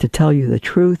to tell you the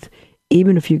truth,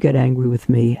 even if you get angry with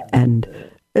me and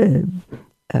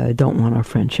don't want our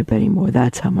friendship anymore.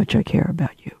 That's how much I care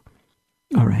about you.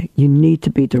 All right. You need to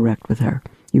be direct with her.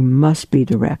 You must be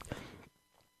direct.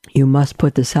 You must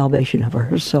put the salvation of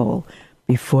her soul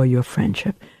before your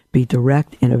friendship. Be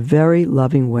direct in a very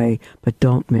loving way, but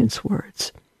don't mince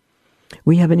words.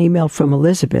 We have an email from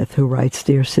Elizabeth who writes,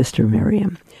 Dear Sister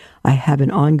Miriam, I have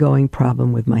an ongoing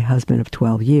problem with my husband of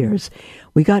 12 years.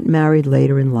 We got married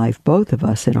later in life, both of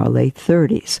us in our late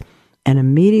 30s, and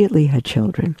immediately had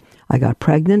children. I got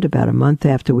pregnant about a month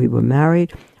after we were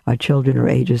married. Our children are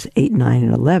ages 8, 9,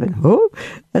 and 11. Oh,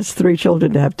 that's 3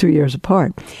 children to have 2 years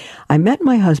apart. I met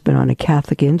my husband on a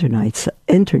Catholic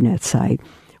internet site.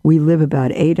 We live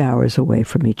about 8 hours away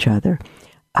from each other.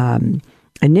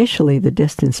 Initially, the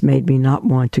distance made me not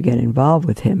want to get involved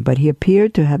with him, but he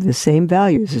appeared to have the same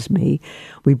values as me.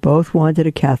 We both wanted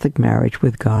a Catholic marriage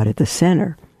with God at the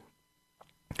center.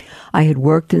 I had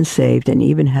worked and saved and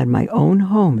even had my own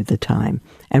home at the time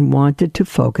and wanted to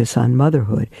focus on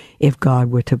motherhood if God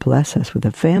were to bless us with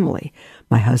a family.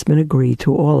 My husband agreed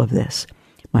to all of this.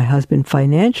 My husband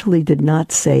financially did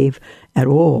not save at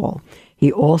all.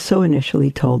 He also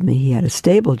initially told me he had a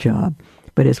stable job,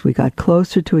 but as we got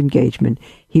closer to engagement,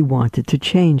 he wanted to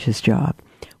change his job.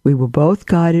 We were both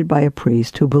guided by a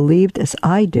priest who believed, as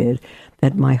I did,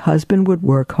 that my husband would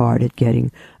work hard at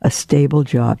getting a stable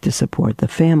job to support the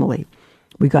family.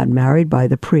 We got married by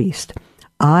the priest.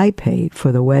 I paid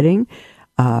for the wedding,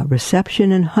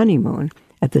 reception, and honeymoon.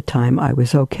 At the time, I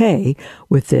was okay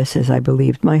with this, as I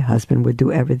believed my husband would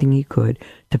do everything he could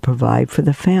to provide for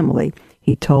the family.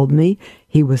 He told me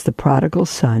he was the prodigal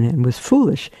son and was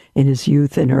foolish in his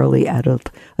youth and early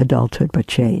adulthood, but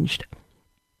changed.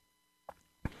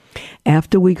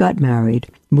 After we got married,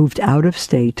 moved out of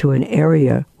state to an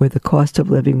area where the cost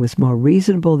of living was more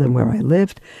reasonable than where I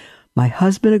lived, my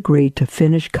husband agreed to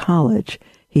finish college.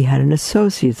 He had an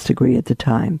associate's degree at the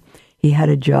time. He had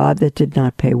a job that did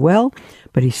not pay well,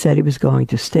 but he said he was going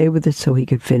to stay with it so he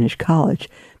could finish college.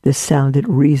 This sounded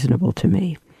reasonable to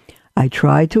me. I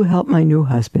tried to help my new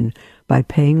husband by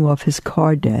paying off his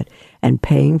car debt and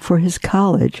paying for his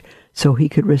college so he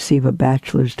could receive a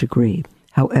bachelor's degree.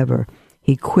 However,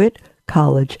 he quit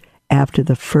college after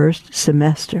the first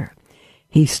semester.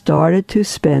 He started to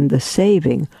spend the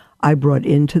saving I brought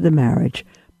into the marriage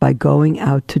by going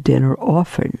out to dinner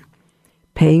often,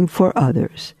 paying for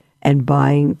others, and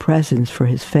buying presents for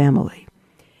his family.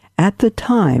 At the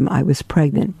time, I was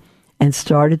pregnant and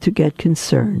started to get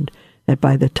concerned that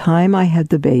by the time I had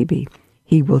the baby,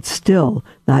 he was still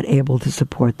not able to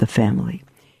support the family.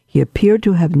 He appeared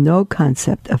to have no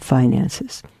concept of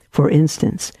finances. For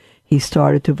instance, he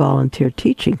started to volunteer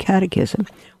teaching catechism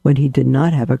when he did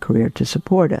not have a career to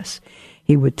support us.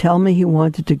 He would tell me he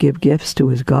wanted to give gifts to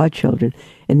his godchildren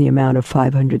in the amount of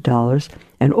 $500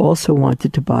 and also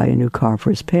wanted to buy a new car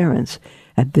for his parents.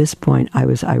 At this point, I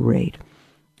was irate.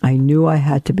 I knew I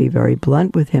had to be very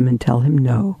blunt with him and tell him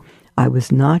no. I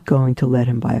was not going to let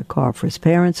him buy a car for his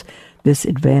parents. This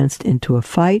advanced into a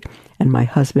fight, and my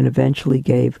husband eventually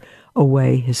gave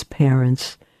his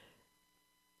parents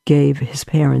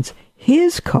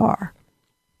his car.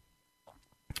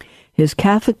 His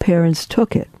Catholic parents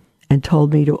took it and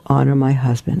told me to honor my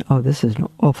husband. Oh, this is an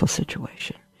awful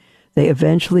situation. They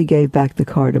eventually gave back the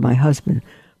car to my husband,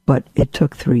 but it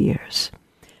took 3 years.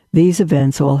 These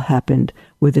events all happened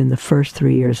within the first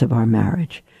 3 years of our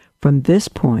marriage. From this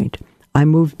point, I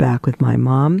moved back with my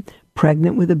mom,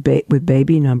 pregnant with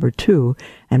baby number 2,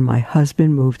 and my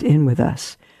husband moved in with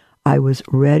us. I was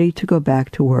ready to go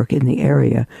back to work in the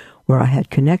area where I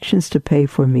had connections to pay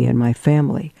for me and my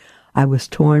family. I was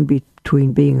torn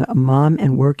between being a mom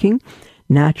and working,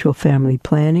 natural family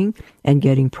planning, and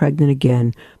getting pregnant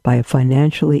again by a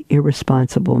financially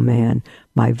irresponsible man,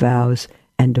 my vows,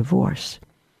 and divorce.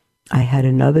 I had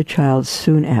another child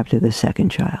soon after the second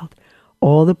child.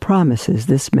 All the promises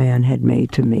this man had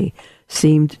made to me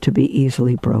seemed to be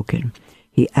easily broken.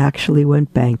 He actually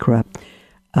went bankrupt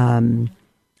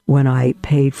when I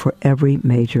paid for every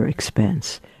major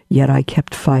expense. Yet I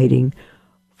kept fighting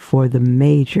for the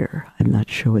major, I'm not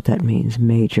sure what that means,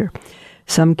 major,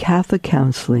 some Catholic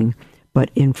counseling,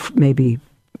 but maybe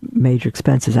major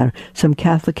expenses, some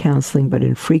Catholic counseling, but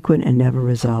infrequent and never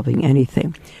resolving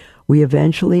anything. We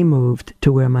eventually moved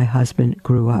to where my husband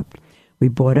grew up. We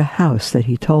bought a house that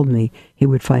he told me he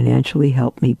would financially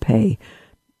help me pay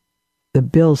the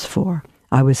bills for.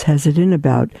 I was hesitant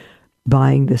about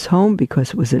buying this home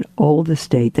because it was an old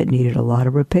estate that needed a lot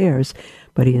of repairs,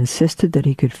 but he insisted that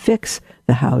he could fix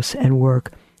the house and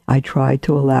work. I tried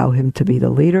to allow him to be the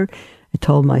leader. I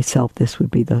told myself this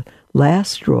would be the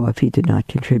last straw if he did not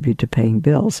contribute to paying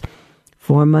bills.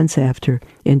 4 months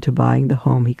into buying the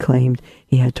home, he claimed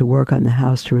he had to work on the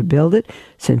house to rebuild it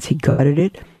since he gutted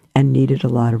it and needed a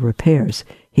lot of repairs.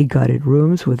 He gutted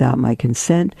rooms without my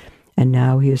consent, and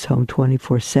now he is home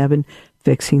 24/7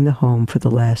 fixing the home for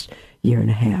the last year and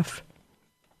a half.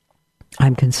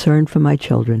 I'm concerned for my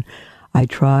children. I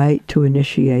try to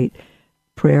initiate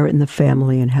prayer in the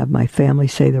family and have my family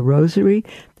say the rosary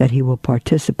that he will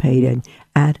participate in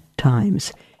at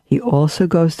times. He also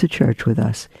goes to church with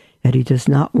us, yet he does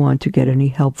not want to get any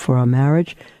help for our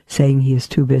marriage, saying he is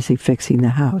too busy fixing the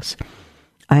house.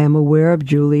 I am aware of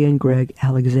Julie and Greg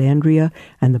Alexandria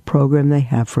and the program they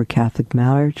have for Catholic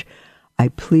marriage. I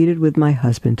pleaded with my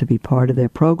husband to be part of their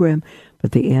program,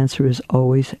 but the answer is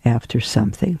always after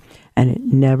something, and it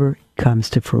never comes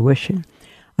to fruition.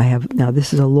 Now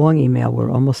this is a long email. We're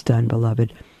almost done,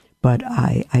 beloved, but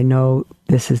I know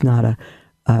this is not a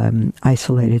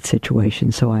isolated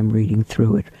situation, so I'm reading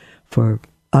through it for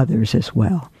others as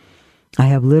well. I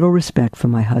have little respect for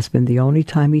my husband. The only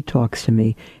time he talks to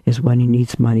me is when he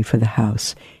needs money for the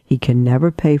house. He can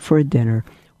never pay for a dinner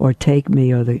or take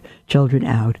me or the children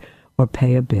out or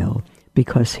pay a bill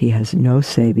because he has no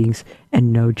savings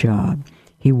and no job.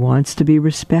 He wants to be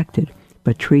respected,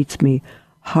 but treats me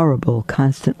horrible,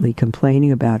 constantly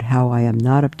complaining about how I am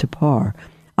not up to par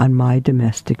on my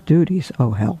domestic duties.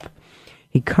 Oh, help.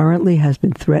 He currently has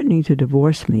been threatening to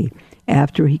divorce me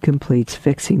after he completes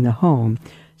fixing the home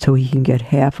so he can get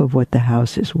half of what the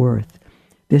house is worth.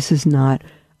 This is not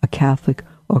a Catholic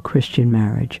or Christian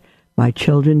marriage. My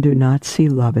children do not see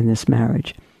love in this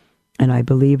marriage, and I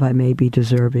believe I may be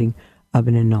deserving of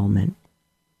an annulment.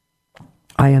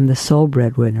 I am the sole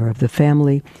breadwinner of the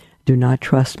family, do not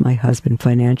trust my husband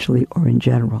financially or in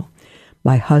general.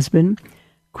 My husband,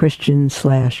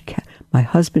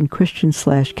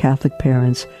 Christian/Catholic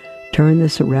parents, turn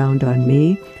this around on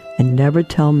me and never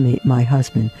tell my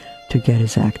husband to get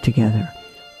his act together.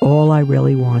 All I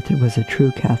really wanted was a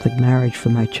true Catholic marriage for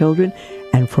my children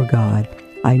and for God.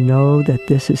 I know that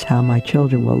this is how my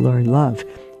children will learn love,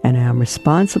 and I am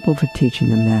responsible for teaching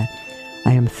them that.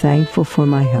 I am thankful for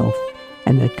my health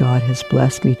and that God has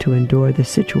blessed me to endure this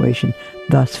situation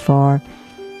thus far.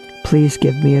 Please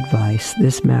give me advice.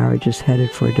 This marriage is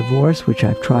headed for a divorce, which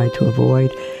I've tried to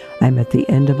avoid. I'm at the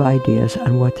end of ideas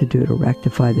on what to do to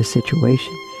rectify the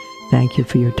situation. Thank you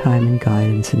for your time and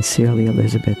guidance. Sincerely,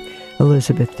 Elizabeth.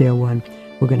 Elizabeth, dear one,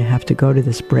 we're going to have to go to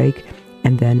this break,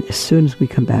 and then as soon as we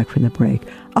come back from the break,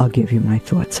 I'll give you my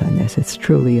thoughts on this. It's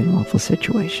truly an awful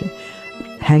situation.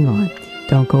 Hang on.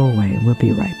 Don't go away, and we'll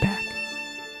be right back.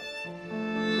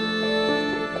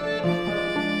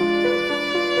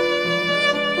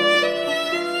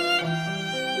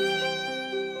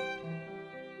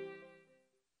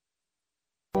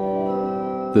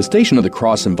 The Station of the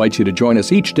Cross invites you to join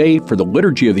us each day for the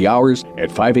Liturgy of the Hours at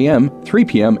 5 a.m., 3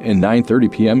 p.m., and 9:30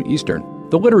 p.m. Eastern.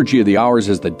 The Liturgy of the Hours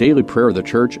is the daily prayer of the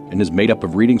Church and is made up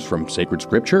of readings from sacred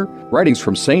scripture, writings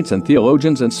from saints and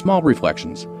theologians, and small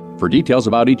reflections. For details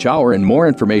about each hour and more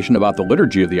information about the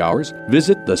Liturgy of the Hours,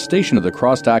 visit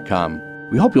thestationofthecross.com.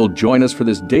 We hope you'll join us for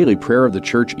this daily prayer of the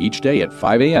Church each day at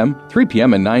 5 a.m., 3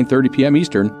 p.m., and 9:30 p.m.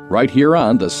 Eastern, right here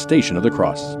on the Station of the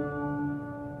Cross.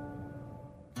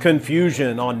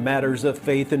 Confusion on matters of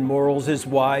faith and morals is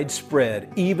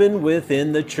widespread, even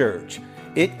within the Church.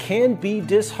 It can be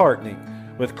disheartening,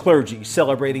 with clergy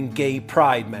celebrating gay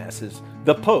pride masses,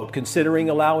 the Pope considering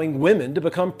allowing women to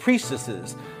become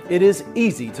priestesses. It is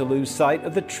easy to lose sight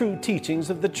of the true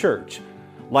teachings of the Church.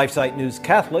 LifeSite News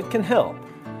Catholic can help.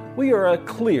 We are a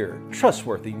clear,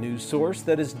 trustworthy news source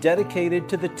that is dedicated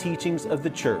to the teachings of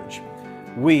the Church.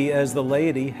 We, as the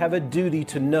laity, have a duty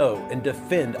to know and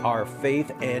defend our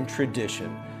faith and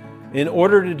tradition. In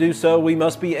order to do so, we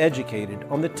must be educated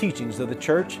on the teachings of the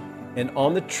Church and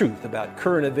on the truth about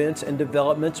current events and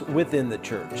developments within the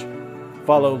Church.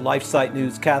 Follow LifeSite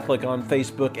News Catholic on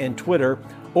Facebook and Twitter,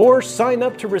 or sign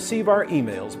up to receive our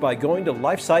emails by going to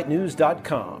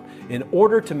lifesitenews.com in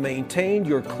order to maintain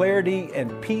your clarity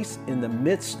and peace in the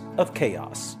midst of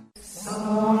chaos.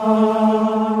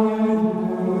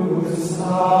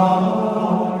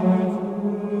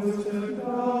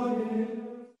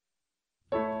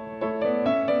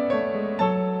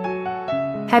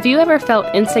 Have you ever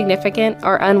felt insignificant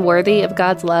or unworthy of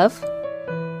God's love?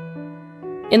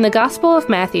 In the Gospel of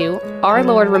Matthew, our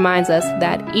Lord reminds us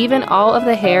that even all of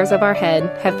the hairs of our head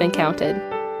have been counted.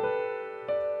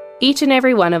 Each and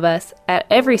every one of us, at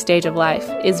every stage of life,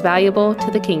 is valuable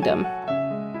to the kingdom.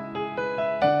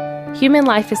 Human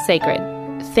life is sacred.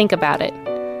 Think about it.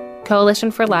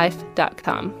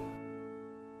 CoalitionForLife.com.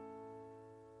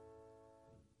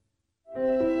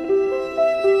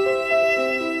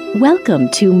 Welcome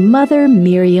to Mother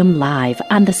Miriam Live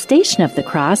on the Station of the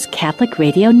Cross Catholic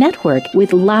Radio Network,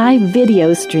 with live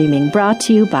video streaming brought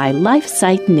to you by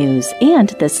LifeSite News and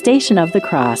the Station of the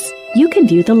Cross. You can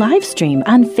view the live stream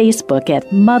on Facebook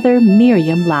at Mother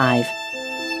Miriam Live.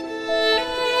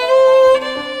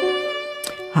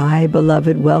 Hi,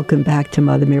 beloved. Welcome back to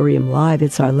Mother Miriam Live.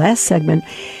 It's our last segment,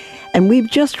 and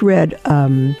we've just read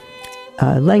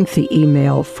a lengthy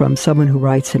email from someone who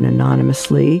writes in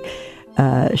anonymously.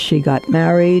 She got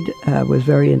married, was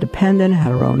very independent,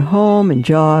 had her own home and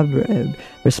job,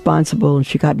 responsible, and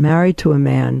she got married to a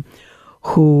man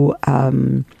who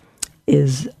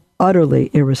is utterly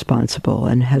irresponsible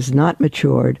and has not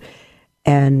matured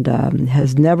and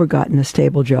has never gotten a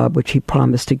stable job, which he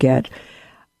promised to get,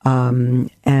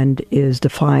 and is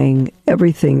defying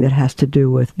everything that has to do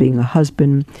with being a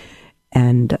husband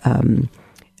and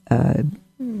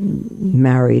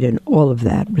married and all of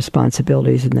that,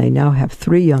 responsibilities. And they now have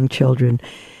 3 young children.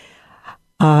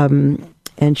 And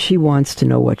she wants to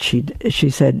know what she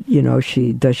said,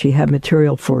 does she have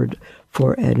material for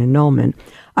an annulment?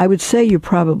 I would say you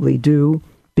probably do,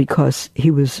 because he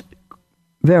was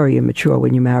very immature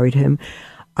when you married him.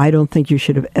 I don't think you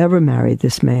should have ever married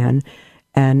this man.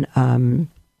 And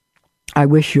I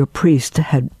wish your priest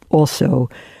had also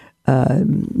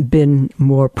been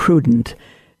more prudent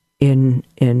in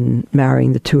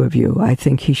marrying the two of you. I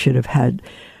think he should have had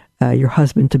your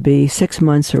husband to be 6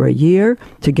 months or a year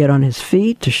to get on his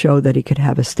feet, to show that he could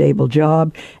have a stable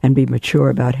job and be mature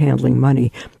about handling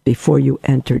money before you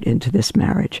entered into this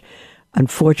marriage.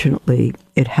 Unfortunately,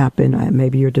 it happened.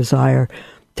 Maybe your desire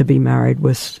to be married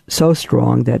was so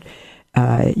strong that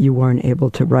you weren't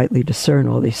able to rightly discern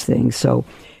all these things. So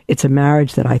it's a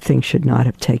marriage that I think should not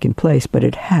have taken place, but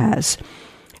it has.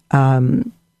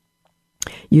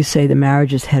 You say the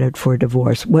marriage is headed for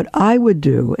divorce. What I would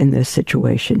do in this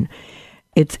situation,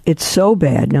 it's so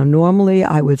bad. Now, normally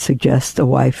I would suggest a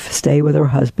wife stay with her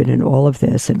husband in all of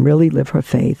this and really live her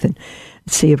faith and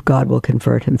see if God will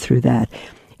convert him through that.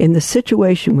 In the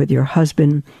situation with your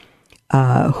husband,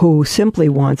 who simply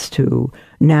wants to,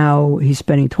 now he's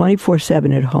spending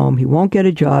 24/7 at home. He won't get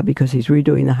a job because he's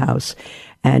redoing the house,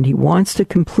 and he wants to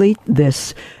complete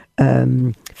this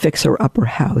fixer-upper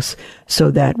house so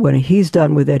that when he's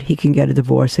done with it, he can get a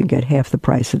divorce and get half the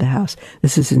price of the house.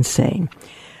 This is insane.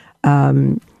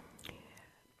 I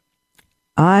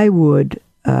would,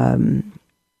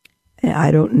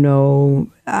 I don't know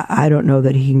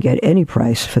that he can get any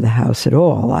price for the house at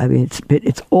all. I mean,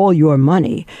 it's all your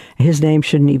money. His name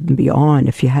shouldn't even be on.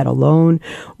 If you had a loan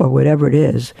or whatever it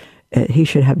is, he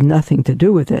should have nothing to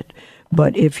do with it.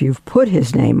 But if you've put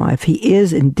his name on, if he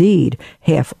is indeed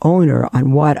half owner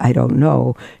on what, I don't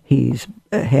know, he's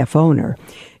a half owner,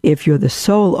 If you're the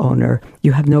sole owner,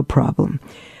 you have no problem.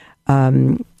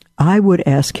 I would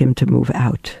ask him to move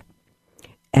out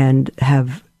and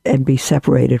be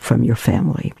separated from your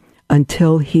family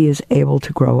until he is able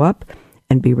to grow up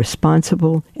and be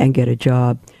responsible and get a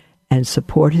job and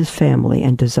support his family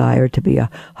and desire to be a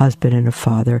husband and a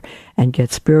father and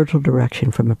get spiritual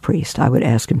direction from a priest. I would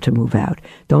ask him to move out.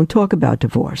 Don't talk about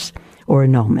divorce or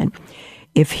annulment.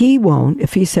 If he won't,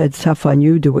 if he said, tough on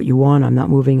you, do what you want, I'm not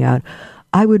moving out,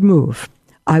 I would move.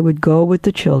 I would go with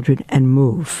the children and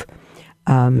move.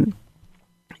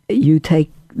 You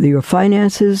take your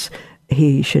finances.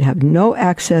 He should have no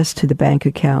access to the bank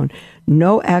account,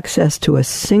 no access to a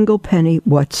single penny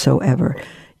whatsoever.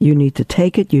 You need to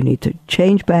take it. You need to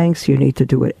change banks. You need to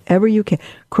do whatever you can.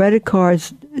 Credit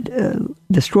cards,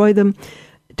 destroy them.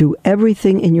 Do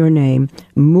everything in your name.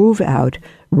 Move out.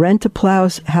 Rent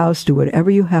a house. Do whatever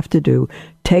you have to do.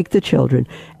 Take the children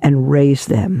and raise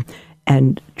them.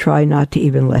 And try not to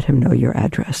even let him know your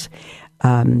address.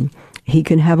 He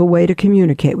can have a way to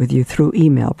communicate with you through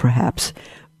email, perhaps.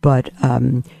 But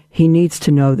he needs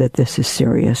to know that this is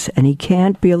serious. And he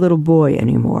can't be a little boy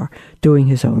anymore doing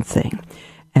his own thing.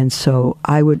 And so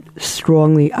I wouldn't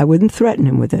threaten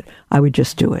him with it. I would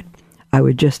just do it. I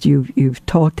would just, you've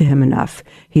talked to him enough.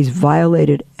 He's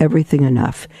violated everything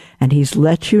enough. And he's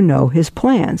let you know his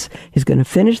plans. He's going to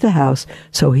finish the house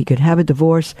so he can have a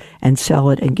divorce and sell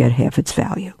it and get half its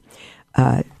value.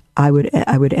 I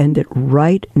would end it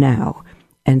right now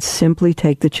and simply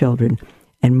take the children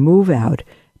and move out,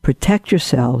 protect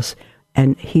yourselves,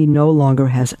 and he no longer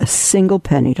has a single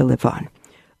penny to live on.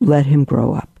 Let him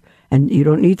grow up. And you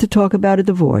don't need to talk about a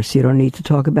divorce. You don't need to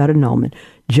talk about annulment.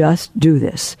 Just do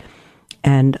this.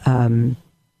 And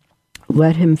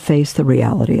let him face the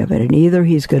reality of it. And either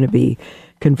he's going to be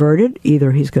converted,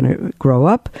 either he's going to grow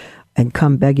up and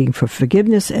come begging for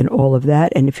forgiveness and all of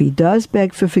that. And if he does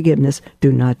beg for forgiveness,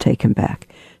 do not take him back.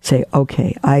 Say,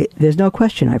 okay, there's no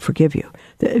question I forgive you.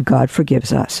 God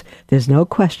forgives us. There's no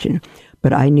question.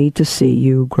 But I need to see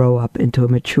you grow up into a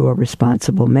mature,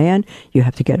 responsible man. You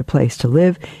have to get a place to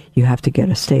live. You have to get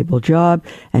a stable job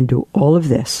and do all of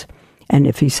this. And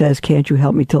if he says, can't you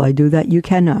help me till I do that? You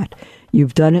cannot.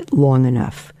 You've done it long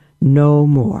enough. No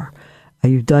more.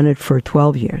 You've done it for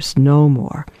 12 years. No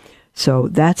more. So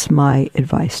that's my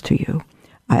advice to you.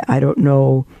 I don't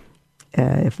know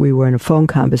if we were in a phone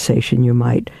conversation, you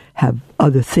might have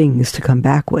other things to come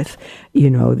back with,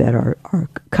 that are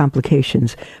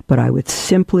complications. But I would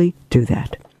simply do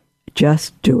that.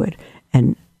 Just do it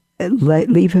and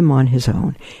leave him on his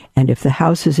own. And if the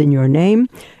house is in your name,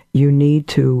 you need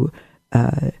to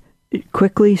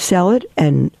quickly sell it,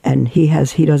 and he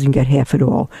doesn't get half at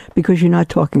all, because you're not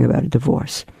talking about a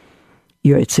divorce.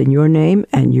 It's in your name,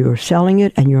 and you're selling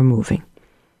it, and you're moving.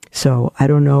 So I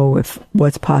don't know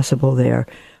what's possible there,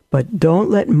 but don't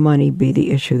let money be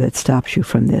the issue that stops you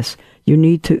from this. You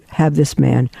need to have this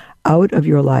man out of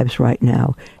your lives right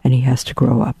now, and he has to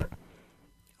grow up.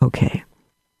 Okay.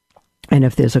 And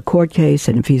if there's a court case,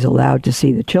 and if he's allowed to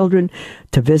see the children,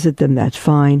 to visit them, that's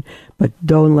fine. But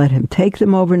don't let him take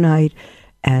them overnight.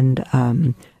 And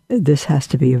this has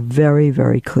to be a very,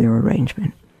 very clear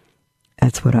arrangement.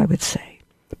 That's what I would say.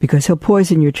 Because he'll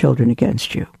poison your children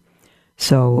against you.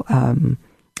 So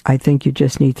I think you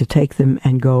just need to take them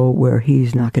and go where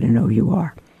he's not going to know you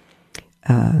are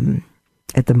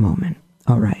at the moment.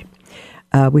 All right.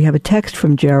 We have a text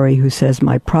from Jerry who says,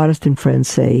 my Protestant friends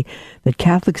say that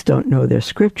Catholics don't know their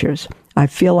scriptures. I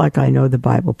feel like I know the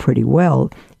Bible pretty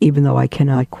well, even though I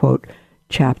cannot quote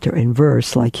chapter and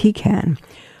verse like he can.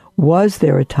 Was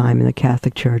there a time in the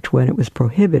Catholic Church when it was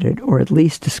prohibited, or at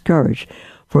least discouraged,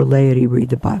 for laity to read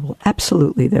the Bible?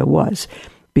 Absolutely there was,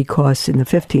 because in the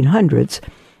 1500s,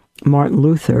 Martin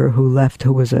Luther, who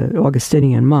was an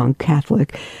Augustinian monk,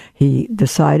 Catholic, he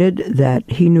decided that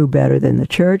he knew better than the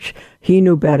church, he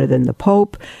knew better than the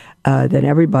Pope, than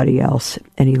everybody else,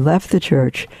 and he left the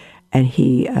church, and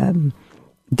he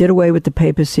did away with the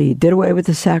papacy, did away with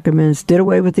the sacraments, did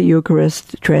away with the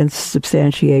Eucharist,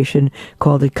 transubstantiation,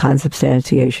 called it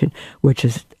consubstantiation, which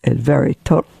is very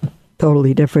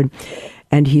totally different.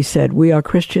 And he said, we are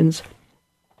Christians.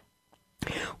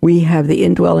 We have the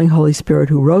indwelling Holy Spirit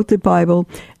who wrote the Bible,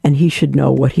 and he should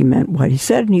know what he meant, what he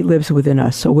said, and he lives within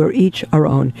us. So we're each our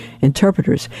own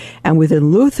interpreters. And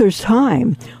within Luther's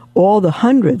time, all the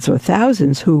hundreds or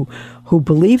thousands who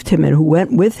believed him and who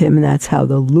went with him, and that's how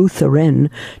the Lutheran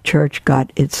Church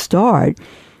got its start,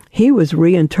 he was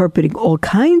reinterpreting all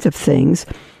kinds of things.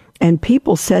 And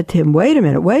people said to him, wait a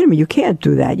minute, you can't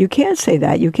do that. You can't say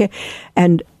that. You can't.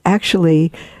 And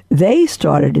actually, they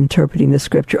started interpreting the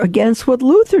scripture against what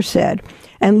Luther said.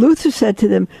 And Luther said to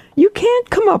them, you can't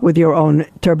come up with your own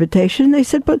interpretation. They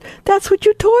said, but that's what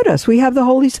you taught us. We have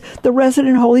the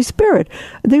resident Holy Spirit,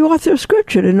 the author of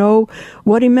Scripture, to know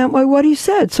what he meant by what he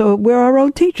said. So we're our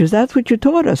own teachers. That's what you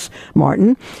taught us,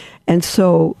 Martin. And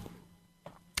so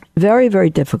very, very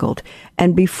difficult.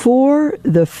 And before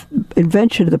the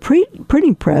invention of the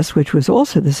printing press, which was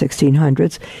also the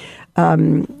 1600s,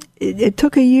 it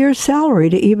took a year's salary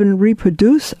to even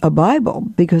reproduce a Bible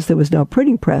because there was no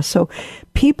printing press. So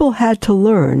people had to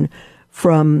learn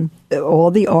from all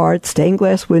the art, stained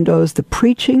glass windows, the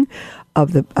preaching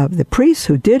of the priests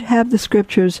who did have the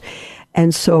scriptures.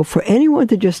 And so for anyone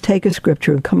to just take a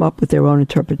scripture and come up with their own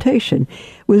interpretation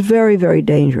was very, very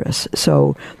dangerous.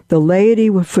 So the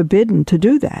laity were forbidden to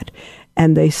do that.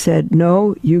 And they said,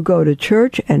 no, you go to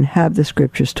church and have the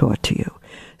scriptures taught to you.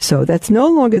 So that's no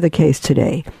longer the case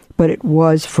today, but it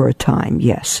was for a time,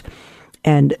 yes.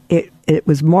 And it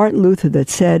was Martin Luther that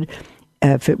said,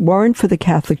 if it weren't for the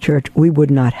Catholic Church, we would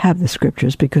not have the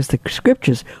scriptures, because the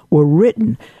scriptures were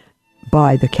written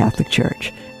by the Catholic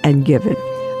Church and given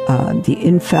the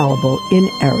infallible,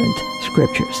 inerrant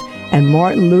scriptures. And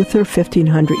Martin Luther,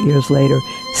 1,500 years later,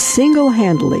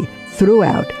 single-handedly threw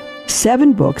out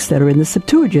 7 books that are in the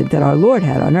Septuagint that our Lord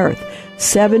had on earth.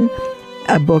 7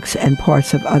 books and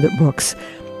parts of other books,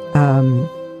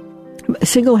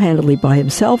 single-handedly by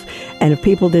himself. And if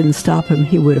people didn't stop him,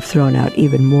 he would have thrown out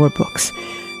even more books.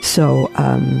 So,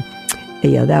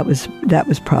 that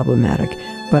was problematic.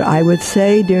 But I would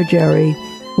say, dear Jerry,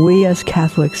 we as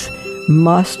Catholics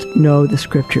must know the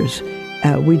scriptures.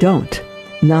 We don't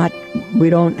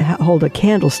hold a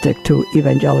candlestick to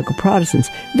evangelical Protestants.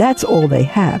 That's all they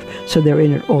have, so they're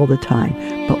in it all the time.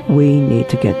 But we need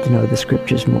to get to know the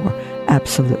scriptures more.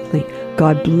 Absolutely.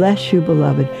 God bless you,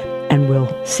 beloved, and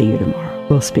we'll see you tomorrow.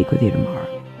 We'll speak with you tomorrow.